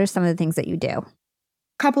workplace? What are some of the things that you do? A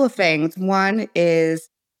couple of things. One is,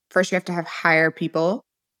 first, you have to hire people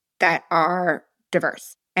that are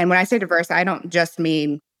diverse. And when I say diverse, I don't just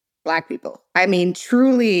mean Black people. I mean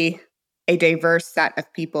truly a diverse set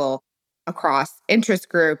of people across interest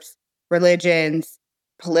groups, religions,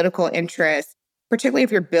 political interests, particularly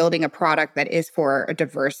if you're building a product that is for a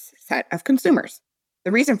diverse set of consumers.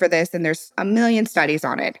 The reason for this, and there's a million studies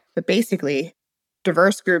on it, but basically,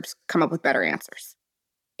 diverse groups come up with better answers.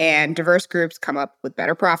 And diverse groups come up with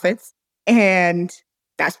better profits. And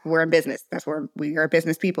that's where we're in business. That's where we are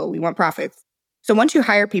business people. We want profits. So once you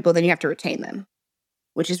hire people, then you have to retain them,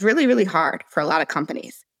 which is really, really hard for a lot of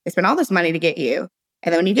companies. They spend all this money to get you.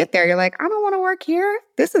 And then when you get there, you're like, I don't want to work here.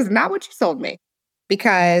 This is not what you sold me,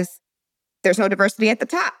 because there's no diversity at the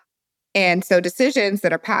top. And so decisions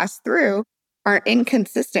that are passed through are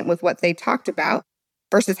inconsistent with what they talked about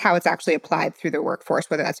versus how it's actually applied through their workforce,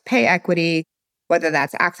 whether that's pay equity, whether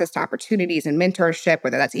that's access to opportunities and mentorship,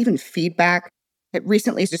 whether that's even feedback. I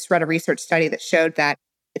recently just read a research study that showed that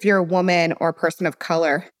if you're a woman or a person of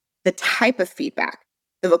color, the type of feedback,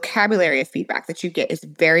 the vocabulary of feedback that you get is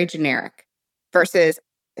very generic versus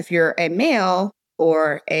if you're a male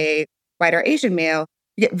or a white or Asian male,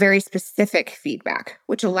 you get very specific feedback,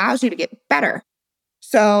 which allows you to get better.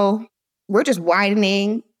 So we're just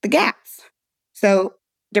widening the gaps. So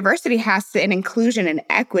diversity and inclusion and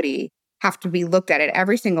equity have to be looked at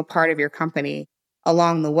every single part of your company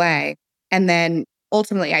along the way. And then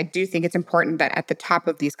ultimately, I do think it's important that at the top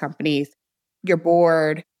of these companies, your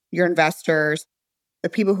board, your investors, the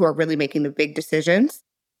people who are really making the big decisions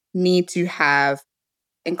need to have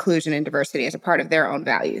inclusion and diversity as a part of their own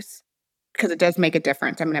values, because it does make a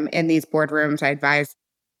difference. I mean, I'm in these boardrooms. I advise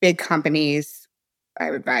big companies. I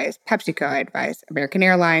advise PepsiCo. I advise American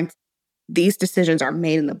Airlines. These decisions are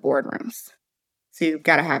made in the boardrooms. So you've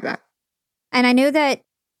got to have that. And I know that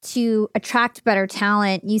to attract better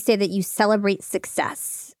talent, you say that you celebrate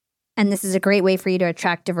success. And this is a great way for you to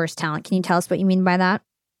attract diverse talent. Can you tell us what you mean by that?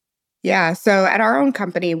 Yeah. So at our own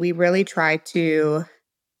company, we really try to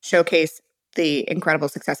showcase the incredible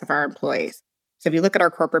success of our employees. So if you look at our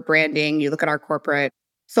corporate branding, you look at our corporate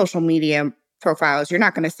social media profiles, you're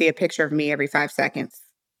not going to see a picture of me every 5 seconds.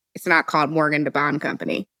 It's not called Morgan DeBaun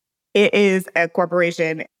Company. It is a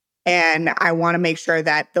corporation. And I want to make sure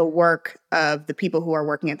that the work of the people who are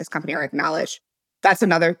working at this company are acknowledged. That's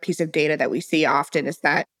another piece of data that we see often is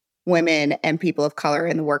that women and people of color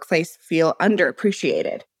in the workplace feel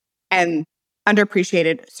underappreciated. And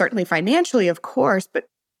underappreciated, certainly financially, of course, but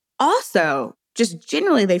also just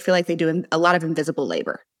generally they feel like they do a lot of invisible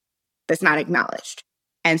labor that's not acknowledged.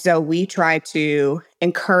 And so we try to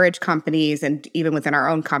encourage companies and even within our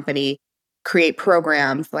own company, create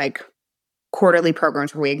programs like quarterly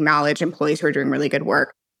programs where we acknowledge employees who are doing really good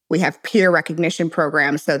work. We have peer recognition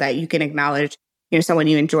programs so that you can acknowledge, someone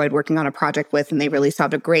you enjoyed working on a project with and they really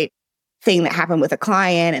solved a great thing that happened with a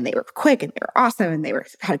client and they were quick and they were awesome and they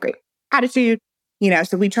had a great attitude.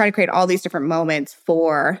 So we try to create all these different moments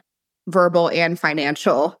for verbal and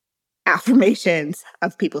financial affirmations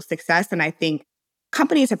of people's success. And I think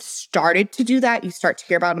companies have started to do that. You start to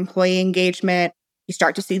hear about employee engagement. You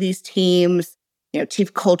start to see these teams,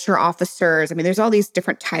 chief culture officers. I mean, there's all these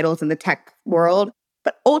different titles in the tech world,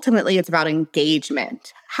 but ultimately it's about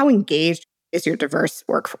engagement. How engaged is your diverse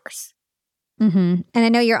workforce? Mm-hmm. And I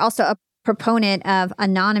know you're also a proponent of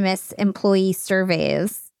anonymous employee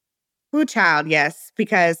surveys. Ooh, child, yes.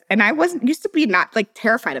 And I used to be not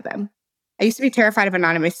terrified of them. I used to be terrified of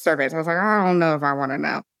anonymous surveys. I was like, I don't know if I want to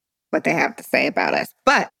know what they have to say about us.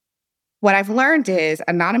 But what I've learned is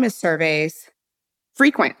anonymous surveys,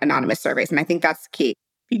 frequent anonymous surveys, and I think that's the key.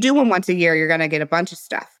 If you do one once a year, you're going to get a bunch of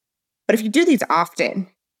stuff. But if you do these often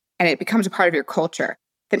and it becomes a part of your culture,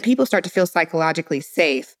 then people start to feel psychologically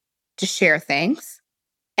safe to share things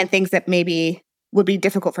and things that maybe would be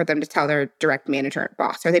difficult for them to tell their direct manager or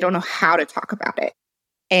boss, or they don't know how to talk about it.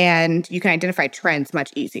 And you can identify trends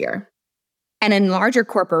much easier. And in larger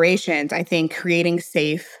corporations, I think creating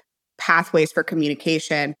safe pathways for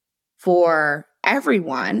communication for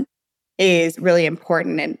everyone is really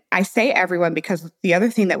important. And I say everyone because the other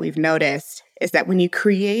thing that we've noticed is that when you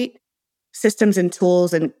create systems and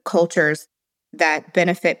tools and cultures that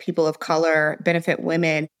benefit people of color, benefit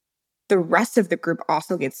women, the rest of the group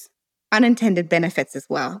also gets unintended benefits as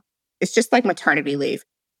well. It's just like maternity leave,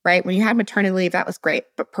 right? When you had maternity leave, that was great.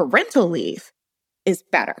 But parental leave is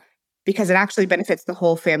better because it actually benefits the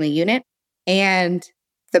whole family unit and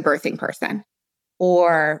the birthing person.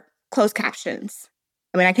 Or closed captions.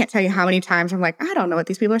 I mean, I can't tell you how many times I'm like, I don't know what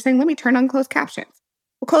these people are saying. Let me turn on closed captions.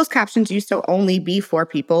 Well, closed captions used to only be for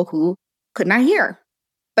people who could not hear.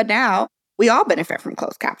 But now we all benefit from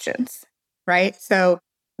closed captions, right? So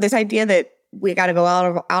this idea that we got to go out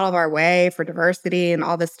of our way for diversity and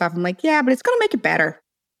all this stuff, I'm like, yeah, but it's going to make it better.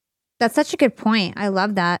 That's such a good point. I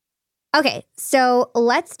love that. Okay, so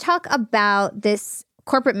let's talk about this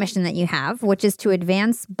corporate mission that you have, which is to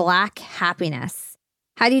advance Black happiness.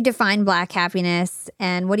 How do you define Black happiness,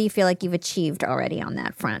 and what do you feel like you've achieved already on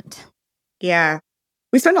that front? Yeah,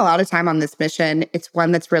 we spend a lot of time on this mission. It's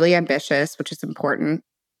one that's really ambitious, which is important.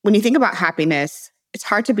 When you think about happiness, it's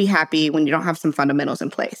hard to be happy when you don't have some fundamentals in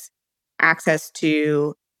place. Access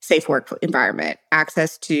to safe work environment,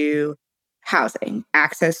 access to housing,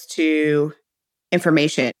 access to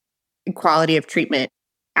information, quality of treatment,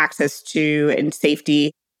 access to and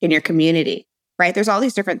safety in your community, right? There's all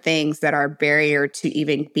these different things that are a barrier to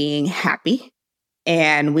even being happy.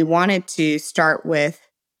 And we wanted to start with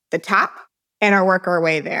the top and work our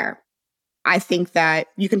way there. I think that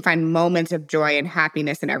you can find moments of joy and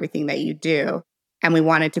happiness in everything that you do. And we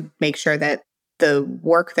wanted to make sure that the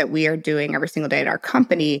work that we are doing every single day at our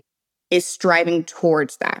company is striving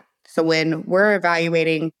towards that. So when we're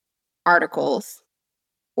evaluating articles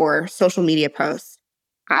or social media posts,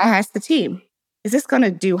 I ask the team, is this going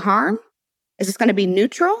to do harm? Is this going to be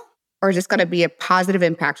neutral? Or is this going to be a positive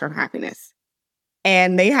impact on happiness?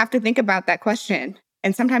 And they have to think about that question.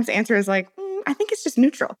 And sometimes the answer is like, I think it's just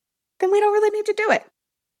neutral. Then we don't really need to do it.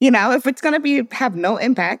 If it's going to have no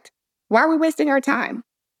impact, why are we wasting our time?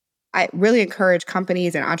 I really encourage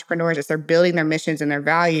companies and entrepreneurs as they're building their missions and their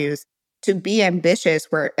values to be ambitious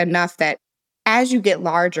enough that as you get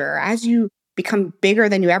larger, as you become bigger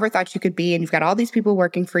than you ever thought you could be, and you've got all these people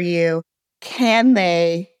working for you, can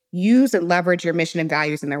they use and leverage your mission and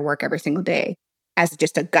values in their work every single day as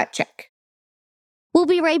just a gut check? We'll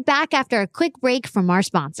be right back after a quick break from our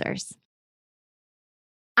sponsors.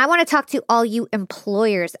 I want to talk to all you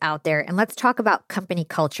employers out there, and let's talk about company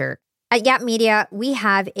culture. At Yap Media, we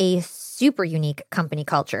have a super unique company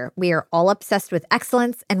culture. We are all obsessed with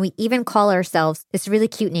excellence, and we even call ourselves this really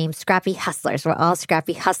cute name, Scrappy Hustlers. We're all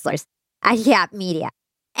Scrappy Hustlers at Yap Media.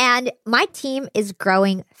 And my team is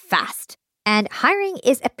growing fast. And hiring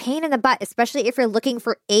is a pain in the butt, especially if you're looking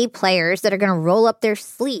for A players that are going to roll up their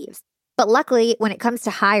sleeves. But luckily, when it comes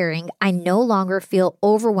to hiring, I no longer feel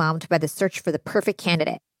overwhelmed by the search for the perfect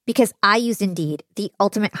candidate because I use Indeed, the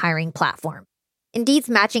ultimate hiring platform. Indeed's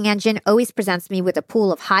matching engine always presents me with a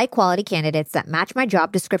pool of high-quality candidates that match my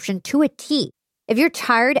job description to a T. If you're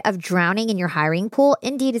tired of drowning in your hiring pool,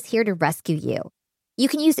 Indeed is here to rescue you. You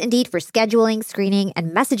can use Indeed for scheduling, screening,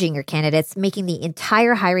 and messaging your candidates, making the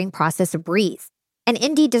entire hiring process a breeze. And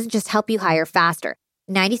Indeed doesn't just help you hire faster.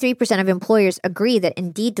 93% of employers agree that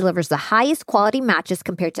Indeed delivers the highest quality matches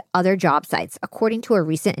compared to other job sites, according to a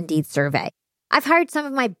recent Indeed survey. I've hired some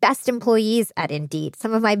of my best employees at Indeed,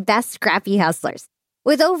 some of my best scrappy hustlers.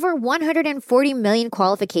 With over 140 million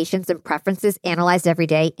qualifications and preferences analyzed every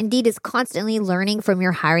day, Indeed is constantly learning from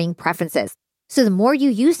your hiring preferences. So the more you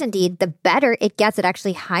use Indeed, the better it gets at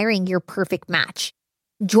actually hiring your perfect match.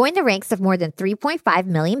 Join the ranks of more than 3.5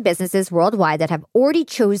 million businesses worldwide that have already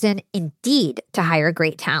chosen Indeed to hire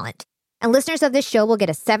great talent. And listeners of this show will get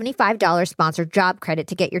a $75 sponsored job credit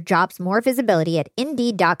to get your jobs more visibility at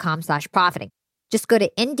Indeed.com/profiting. Just go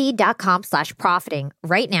to Indeed.com/profiting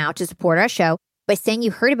right now to support our show by saying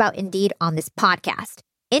you heard about Indeed on this podcast.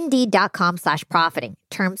 Indeed.com/profiting.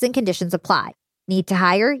 Terms and conditions apply. Need to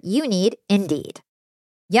hire? You need Indeed.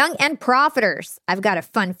 Young and profiters, I've got a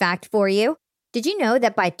fun fact for you. Did you know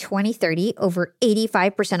that by 2030, over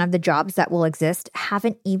 85% of the jobs that will exist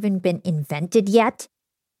haven't even been invented yet?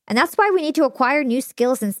 And that's why we need to acquire new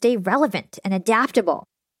skills and stay relevant and adaptable.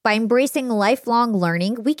 By embracing lifelong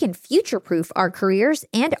learning, we can future-proof our careers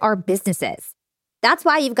and our businesses. That's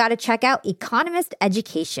why you've got to check out Economist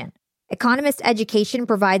Education. Economist Education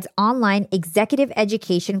provides online executive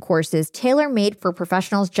education courses tailor-made for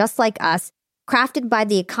professionals just like us, crafted by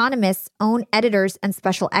The Economist's own editors and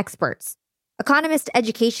special experts. Economist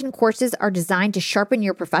Education courses are designed to sharpen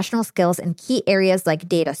your professional skills in key areas like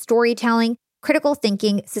data storytelling, critical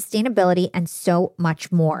thinking, sustainability, and so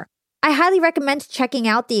much more. I highly recommend checking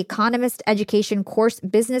out the Economist Education course,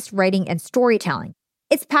 Business Writing and Storytelling.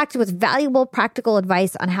 It's packed with valuable practical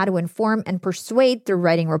advice on how to inform and persuade through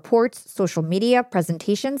writing reports, social media,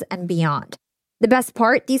 presentations, and beyond. The best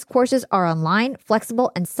part, these courses are online,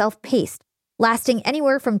 flexible, and self-paced, lasting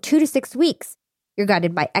anywhere from 2 to 6 weeks. You're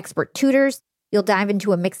guided by expert tutors. You'll dive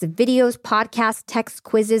into a mix of videos, podcasts, texts,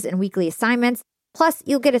 quizzes, and weekly assignments. Plus,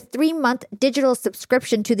 you'll get a 3-month digital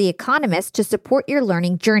subscription to The Economist to support your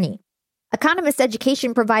learning journey. Economist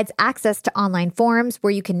Education provides access to online forums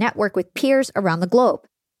where you can network with peers around the globe.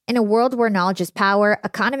 In a world where knowledge is power,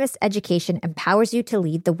 Economist Education empowers you to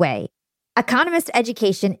lead the way. Economist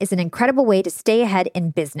Education is an incredible way to stay ahead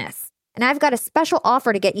in business. And I've got a special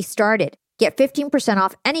offer to get you started. Get 15%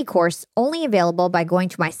 off any course, only available by going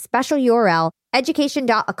to my special URL,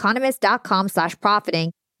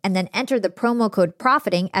 education.economist.com/profiting, and then enter the promo code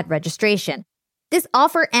profiting at registration. This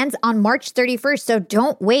offer ends on March 31st, so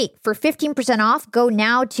don't wait. For 15% off, go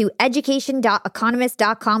now to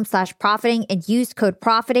education.economist.com/profiting and use code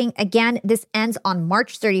profiting. Again, this ends on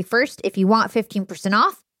March 31st. If you want 15%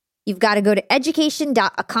 off, you've got to go to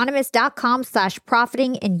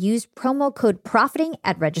education.economist.com/profiting and use promo code profiting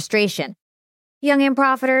at registration. Young and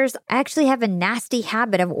profiters, I actually have a nasty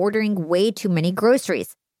habit of ordering way too many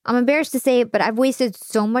groceries. I'm embarrassed to say it, but I've wasted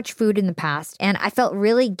so much food in the past, and I felt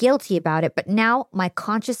really guilty about it, but now my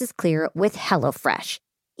conscience is clear with HelloFresh.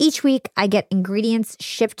 Each week, I get ingredients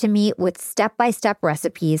shipped to me with step-by-step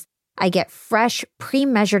recipes. I get fresh,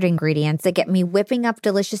 pre-measured ingredients that get me whipping up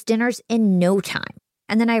delicious dinners in no time.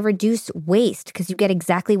 And then I reduce waste because you get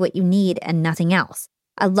exactly what you need and nothing else.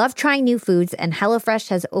 I love trying new foods, and HelloFresh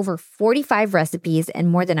has over 45 recipes and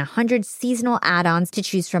more than 100 seasonal add-ons to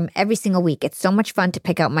choose from every single week. It's so much fun to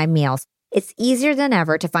pick out my meals. It's easier than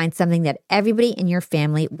ever to find something that everybody in your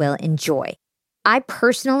family will enjoy. I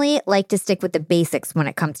personally like to stick with the basics when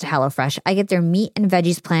it comes to HelloFresh. I get their meat and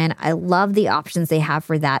veggies plan. I love the options they have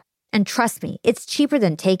for that. And trust me, it's cheaper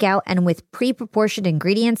than takeout, and with pre-proportioned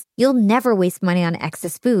ingredients, you'll never waste money on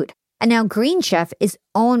excess food. And now Green Chef is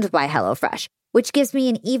owned by HelloFresh, which gives me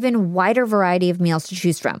an even wider variety of meals to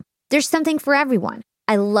choose from. There's something for everyone.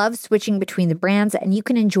 I love switching between the brands, and you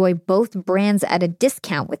can enjoy both brands at a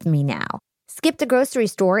discount with me now. Skip the grocery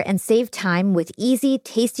store and save time with easy,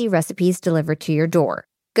 tasty recipes delivered to your door.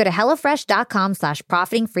 Go to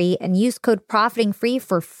HelloFresh.com/profitingfree and use code profitingfree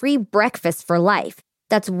for free breakfast for life.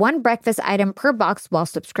 That's one breakfast item per box while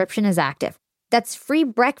subscription is active. That's free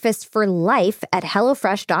breakfast for life at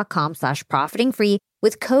hellofresh.com/profitingfree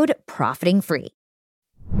with code profitingfree.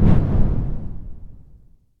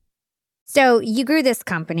 So you grew this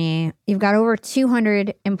company. You've got over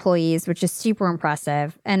 200 employees, which is super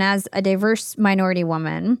impressive. And as a diverse minority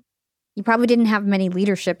woman, you probably didn't have many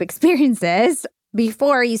leadership experiences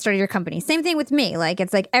before you started your company. Same thing with me. Like,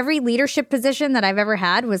 it's like every leadership position that I've ever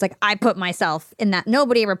had was like, I put myself in that.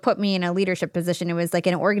 Nobody ever put me in a leadership position. It was like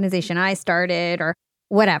an organization I started or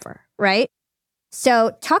whatever, right?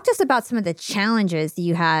 So talk to us about some of the challenges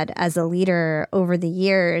you had as a leader over the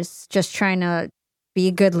years, just trying to be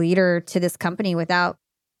a good leader to this company without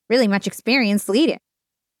really much experience leading.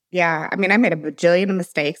 Yeah. I mean, I made a bajillion of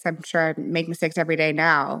mistakes. I'm sure I make mistakes every day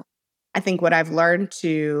now. I think what I've learned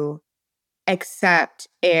to accept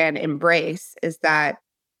and embrace is that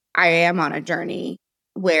I am on a journey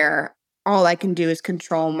where all I can do is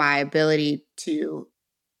control my ability to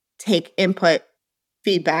take input,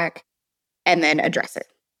 feedback, and then address it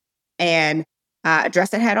and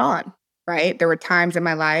address it head on, right? There were times in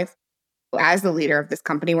my life as the leader of this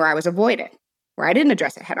company where I was avoiding, where I didn't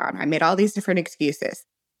address it head on. I made all these different excuses.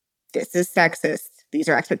 This is sexist. These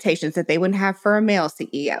are expectations that they wouldn't have for a male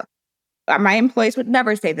CEO. My employees would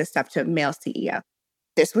never say this stuff to a male CEO.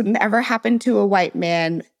 This wouldn't ever happen to a white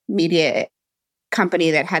man media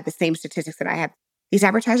company that had the same statistics that I have. These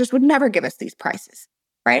advertisers would never give us these prices,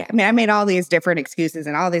 right? I mean, I made all these different excuses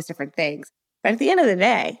and all these different things. But at the end of the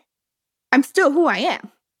day, I'm still who I am,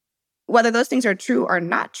 whether those things are true or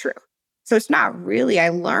not true. So it's not really, I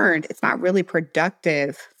learned it's not really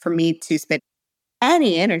productive for me to spend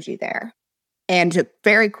any energy there and to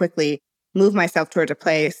very quickly move myself towards a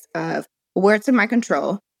place of where it's in my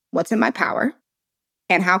control, what's in my power,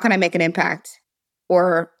 and how can I make an impact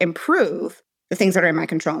or improve the things that are in my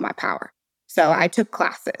control and my power. So I took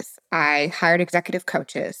classes. I hired executive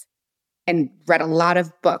coaches and read a lot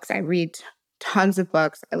of books. I read tons of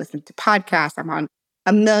books. I listen to podcasts. I'm on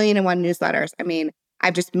 1,000,001 newsletters. I mean,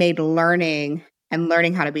 I've just made learning and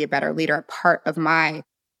learning how to be a better leader a part of my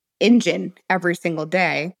engine every single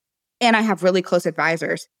day. And I have really close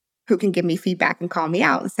advisors who can give me feedback and call me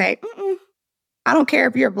out and say, I don't care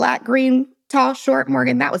if you're black, green, tall, short,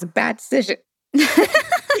 Morgan, that was a bad decision. That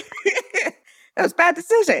was a bad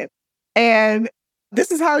decision. And this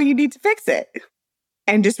is how you need to fix it.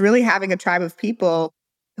 And just really having a tribe of people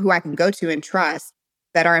who I can go to and trust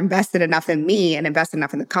that are invested enough in me and invested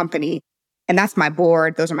enough in the company. And that's my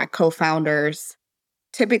board. Those are my co-founders.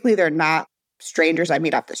 Typically, they're not strangers I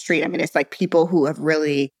meet off the street. I mean, it's like people who have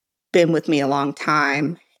really been with me a long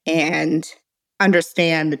time and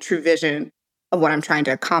understand the true vision of what I'm trying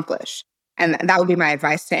to accomplish. And that would be my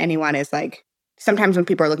advice to anyone is like, sometimes when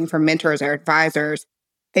people are looking for mentors or advisors,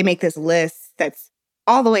 they make this list that's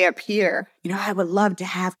all the way up here. You know, I would love to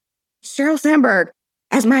have Sheryl Sandberg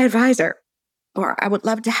as my advisor, or I would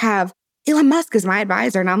love to have Elon Musk as my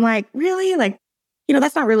advisor. And I'm like, really? Like, you know,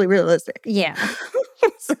 that's not really realistic. Yeah.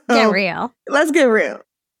 So, Get real. Let's get real.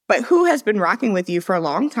 But who has been rocking with you for a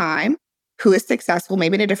long time, who is successful,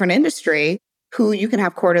 maybe in a different industry, who you can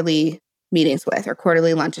have quarterly meetings with or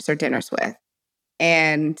quarterly lunches or dinners with.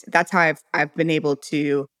 And that's how I've been able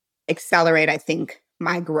to accelerate, I think,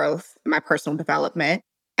 my growth, my personal development,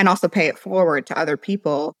 and also pay it forward to other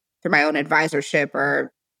people through my own advisorship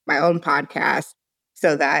or my own podcast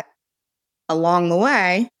so that along the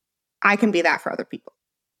way, I can be that for other people.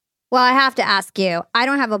 Well, I have to ask you, I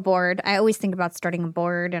don't have a board. I always think about starting a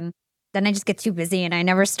board and then I just get too busy and I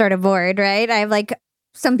never start a board, right? I have like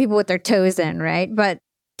some people with their toes in, right? But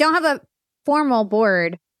don't have a formal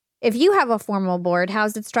board. If you have a formal board,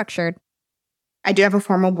 how's it structured? I do have a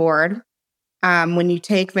formal board. When you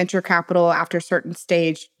take venture capital after a certain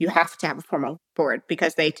stage, you have to have a formal board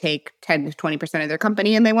because they take 10 to 20% of their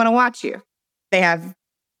company and they want to watch you. They have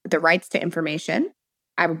the rights to information.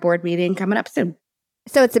 I have a board meeting coming up soon.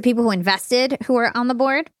 So it's the people who invested who are on the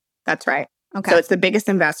board? That's right. Okay. So it's the biggest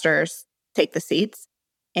investors take the seats.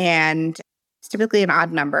 And it's typically an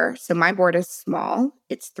odd number. So my board is small.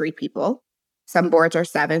 It's 3 people. Some boards are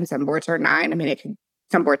 7. Some boards are 9. I mean,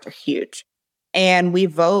 some boards are huge. And we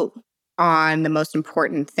vote on the most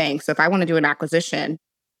important thing. So if I want to do an acquisition,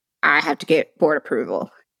 I have to get board approval.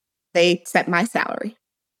 They set my salary,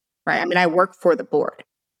 right? I mean, I work for the board.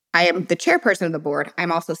 I am the chairperson of the board.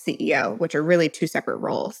 I'm also CEO, which are really 2 separate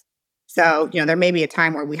roles. So, you know, there may be a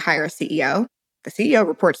time where we hire a CEO. The CEO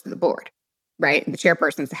reports to the board, right? And the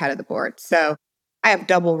chairperson is the head of the board. So I have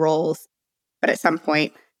double roles, but at some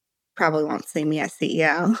point, probably won't see me as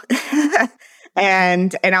CEO.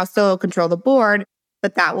 and I'll still control the board,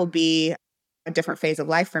 but that will be a different phase of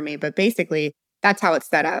life for me. But basically, that's how it's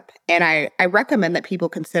set up. And I recommend that people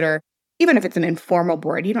consider even if it's an informal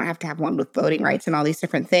board, you don't have to have one with voting rights and all these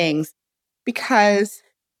different things, because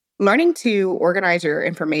learning to organize your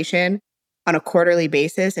information on a quarterly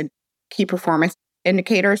basis and key performance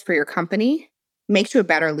indicators for your company makes you a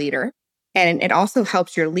better leader. And it also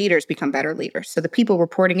helps your leaders become better leaders. So the people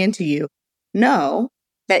reporting into you know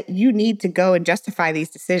that you need to go and justify these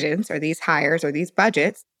decisions or these hires or these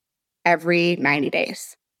budgets every 90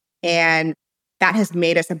 days. And that has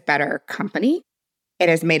made us a better company. It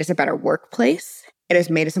has made us a better workplace. It has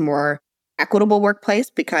made us a more equitable workplace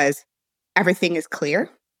because everything is clear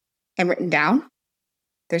and written down.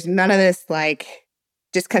 There's none of this like,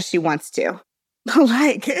 just because she wants to.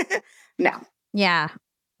 Like, no. Yeah.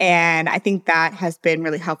 And I think that has been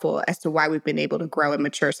really helpful as to why we've been able to grow and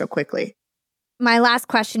mature so quickly. My last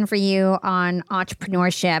question for you on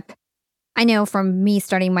entrepreneurship. I know from me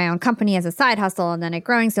starting my own company as a side hustle and then it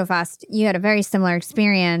growing so fast, you had a very similar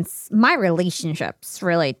experience. My relationships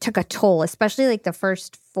really took a toll, especially like the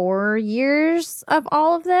first 4 years of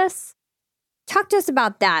all of this. Talk to us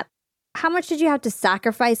about that. How much did you have to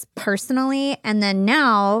sacrifice personally? And then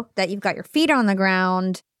now that you've got your feet on the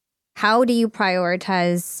ground, how do you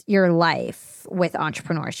prioritize your life with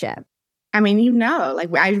entrepreneurship? I mean, like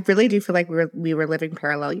I really do feel like we were living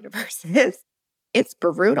parallel universes. It's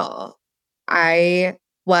brutal. I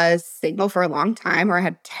was single for a long time, or I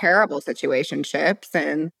had terrible situationships,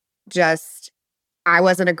 and just I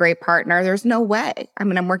wasn't a great partner. There's no way. I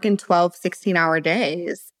mean, I'm working 12, 16-hour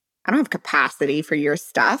days. I don't have capacity for your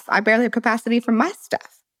stuff. I barely have capacity for my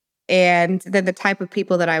stuff. And then the type of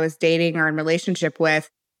people that I was dating or in relationship with,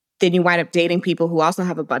 then you wind up dating people who also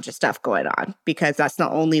have a bunch of stuff going on, because that's the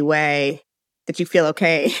only way that you feel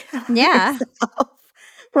okay. Yeah. Yourself,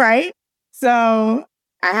 right? So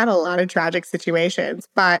I had a lot of tragic situations,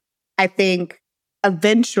 but I think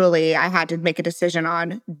eventually I had to make a decision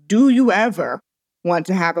on, do you ever want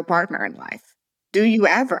to have a partner in life? Do you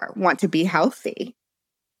ever want to be healthy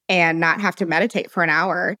and not have to meditate for an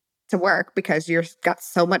hour to work because you've got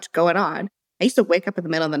so much going on? I used to wake up in the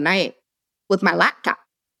middle of the night with my laptop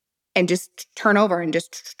and just turn over and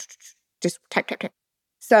just type.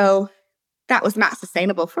 So that was not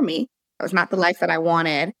sustainable for me. That was not the life that I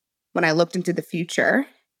wanted when I looked into the future.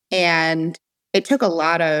 And it took a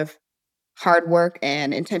lot of hard work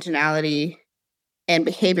and intentionality and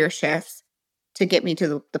behavior shifts to get me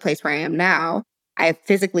to the place where I am now. I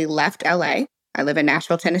physically left LA. I live in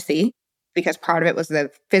Nashville, Tennessee, because part of it was the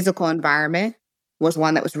physical environment was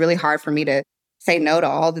one that was really hard for me to say no to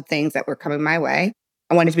all the things that were coming my way.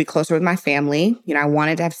 I wanted to be closer with my family. I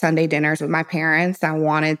wanted to have Sunday dinners with my parents. I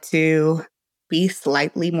wanted to be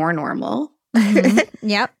slightly more normal. Mm-hmm.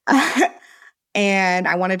 Yep. And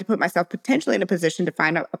I wanted to put myself potentially in a position to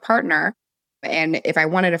find a partner. And if I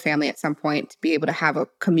wanted a family at some point, to be able to have a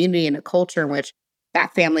community and a culture in which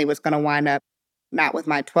that family was going to wind up not with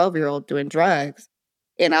my 12-year-old doing drugs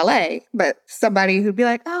in LA, but somebody who'd be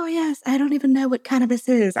like, oh, yes, I don't even know what cannabis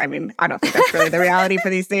is. I mean, I don't think that's really the reality for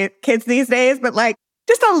these kids these days, but like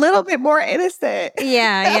just a little bit more innocent.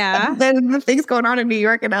 Yeah. than the things going on in New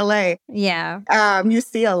York and LA. Yeah. You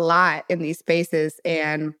see a lot in these spaces,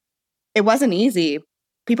 and it wasn't easy.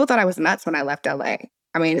 People thought I was nuts when I left LA.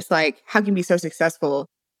 I mean, it's like, how can you be so successful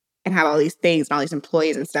and have all these things and all these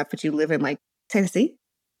employees and stuff, but you live in like Tennessee? It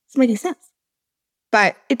doesn't make any sense.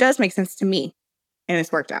 But it does make sense to me, and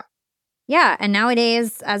it's worked out. Yeah. And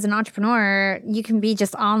nowadays, as an entrepreneur, you can be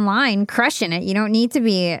just online crushing it. You don't need to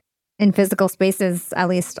be in physical spaces, at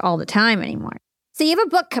least all the time anymore. So you have a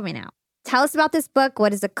book coming out. Tell us about this book.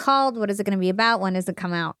 What is it called? What is it going to be about? When does it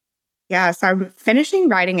come out? Yeah, so I'm finishing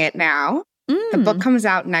writing it now. The book comes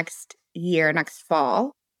out next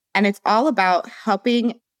fall. And it's all about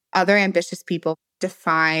helping other ambitious people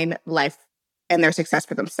define life and their success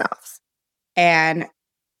for themselves. And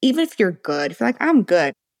even if you're good, if you're like, I'm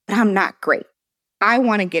good, but I'm not great. I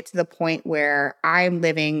want to get to the point where I'm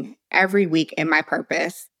living every week in my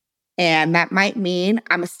purpose. And that might mean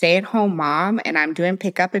I'm a stay-at-home mom and I'm doing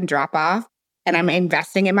pickup and drop off and I'm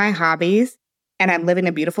investing in my hobbies and I'm living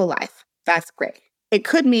a beautiful life. That's great. It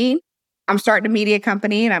could mean I'm starting a media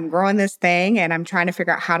company and I'm growing this thing and I'm trying to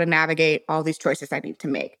figure out how to navigate all these choices I need to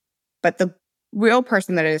make. But the real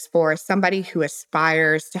person that it is for is somebody who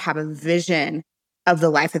aspires to have a vision of the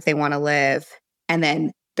life that they want to live. And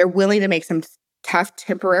then they're willing to make some tough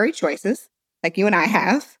temporary choices, like you and I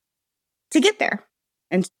have, to get there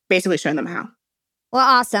and basically showing them how. Well,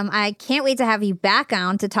 awesome. I can't wait to have you back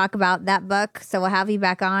on to talk about that book. So we'll have you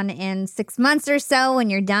back on in 6 months or so when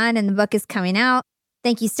you're done and the book is coming out.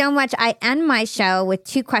 Thank you so much. I end my show with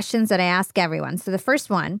 2 questions that I ask everyone. So the first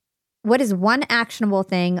one, what is one actionable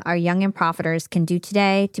thing our young and profiters can do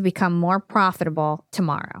today to become more profitable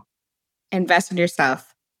tomorrow? invest in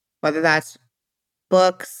yourself, whether that's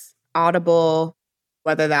books, Audible,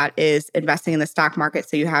 whether that is investing in the stock market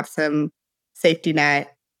so you have some safety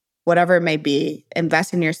net, whatever it may be,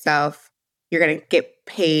 invest in yourself. You're going to get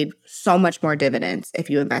paid so much more dividends if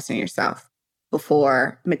you invest in yourself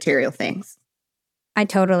before material things. I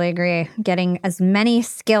totally agree. Getting as many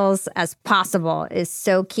skills as possible is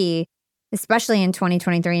so key, especially in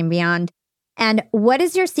 2023 and beyond. And what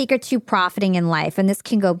is your secret to profiting in life? And this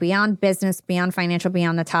can go beyond business, beyond financial,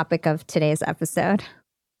 beyond the topic of today's episode.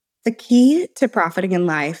 The key to profiting in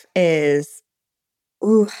life is,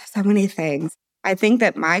 so many things. I think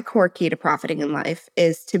that my core key to profiting in life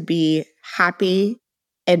is to be happy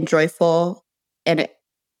and joyful and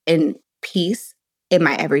in peace in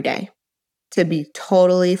my everyday. To be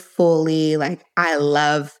totally, fully like, I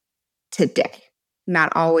love today.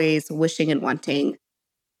 Not always wishing and wanting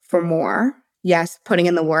for more. Yes, putting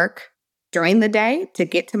in the work during the day to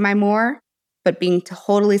get to my more, but being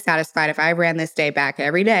totally satisfied. If I ran this day back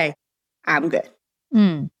every day, I'm good.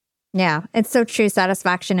 Yeah, it's so true.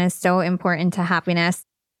 Satisfaction is so important to happiness.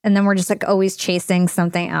 And then we're just like always chasing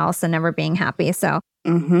something else and never being happy. So I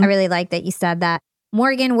really like that you said that.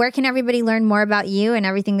 Morgan, where can everybody learn more about you and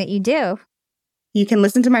everything that you do? You can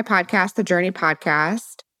listen to my podcast, The Journey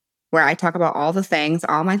Podcast, where I talk about all the things,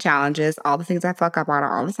 all my challenges, all the things I fuck up on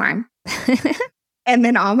all the time. And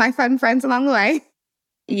then all my fun friends along the way.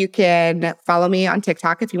 You can follow me on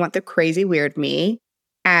TikTok if you want the crazy weird me.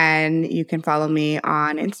 And you can follow me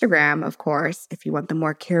on Instagram, of course, if you want the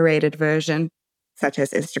more curated version, such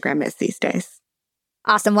as Instagram is these days.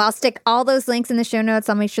 Awesome. Well, I'll stick all those links in the show notes.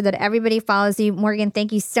 I'll make sure that everybody follows you. Morgan,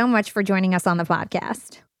 thank you so much for joining us on the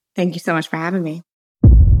podcast. Thank you so much for having me.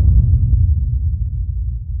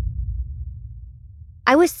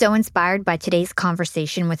 I was so inspired by today's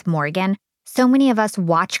conversation with Morgan. So many of us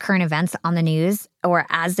watch current events on the news or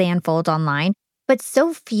as they unfold online, but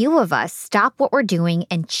so few of us stop what we're doing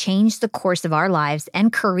and change the course of our lives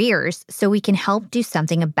and careers so we can help do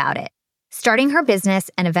something about it. Starting her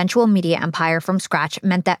business and eventual media empire from scratch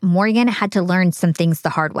meant that Morgan had to learn some things the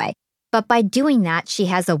hard way. But by doing that, she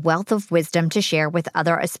has a wealth of wisdom to share with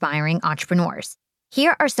other aspiring entrepreneurs.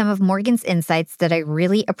 Here are some of Morgan's insights that I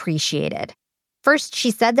really appreciated. First,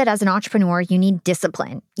 she said that as an entrepreneur, you need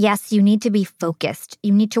discipline. Yes, you need to be focused.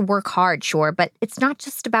 You need to work hard, sure, but it's not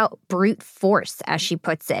just about brute force, as she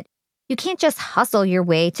puts it. You can't just hustle your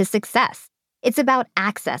way to success. It's about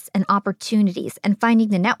access and opportunities and finding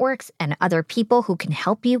the networks and other people who can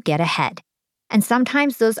help you get ahead. And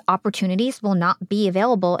sometimes those opportunities will not be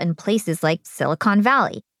available in places like Silicon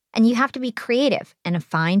Valley, and you have to be creative and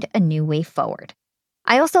find a new way forward.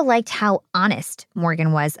 I also liked how honest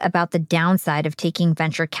Morgan was about the downside of taking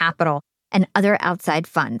venture capital and other outside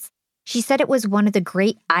funds. She said it was one of the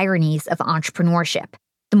great ironies of entrepreneurship.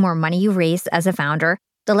 The more money you raise as a founder,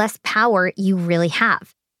 the less power you really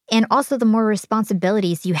have. And also the more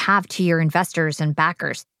responsibilities you have to your investors and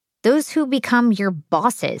backers, those who become your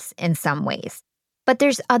bosses in some ways. But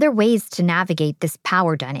there's other ways to navigate this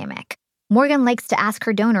power dynamic. Morgan likes to ask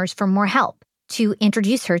her donors for more help, to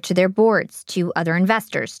introduce her to their boards, to other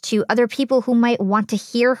investors, to other people who might want to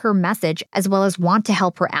hear her message as well as want to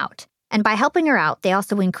help her out. And by helping her out, they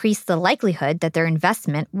also increase the likelihood that their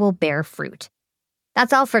investment will bear fruit.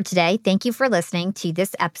 That's all for today. Thank you for listening to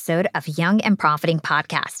this episode of Young and Profiting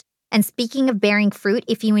Podcast. And speaking of bearing fruit,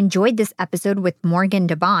 if you enjoyed this episode with Morgan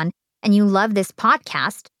DeBaun and you love this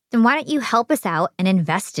podcast, then why don't you help us out and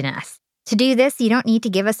invest in us? To do this, you don't need to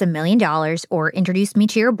give us $1 million or introduce me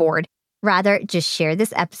to your board. Rather, just share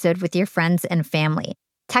this episode with your friends and family.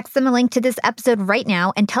 Text them a link to this episode right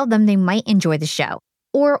now and tell them they might enjoy the show.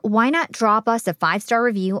 Or why not drop us a 5-star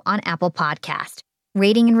review on Apple Podcast?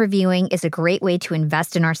 Rating and reviewing is a great way to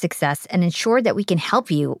invest in our success and ensure that we can help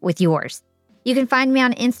you with yours. You can find me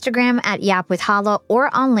on Instagram at Yap with Hala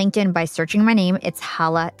or on LinkedIn by searching my name. It's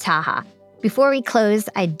Hala Taha. Before we close,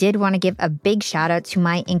 I did want to give a big shout out to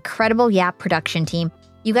my incredible Yap production team.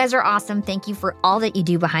 You guys are awesome. Thank you for all that you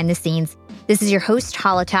do behind the scenes. This is your host,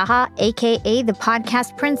 Hala Taha, aka the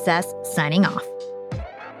Podcast Princess, signing off.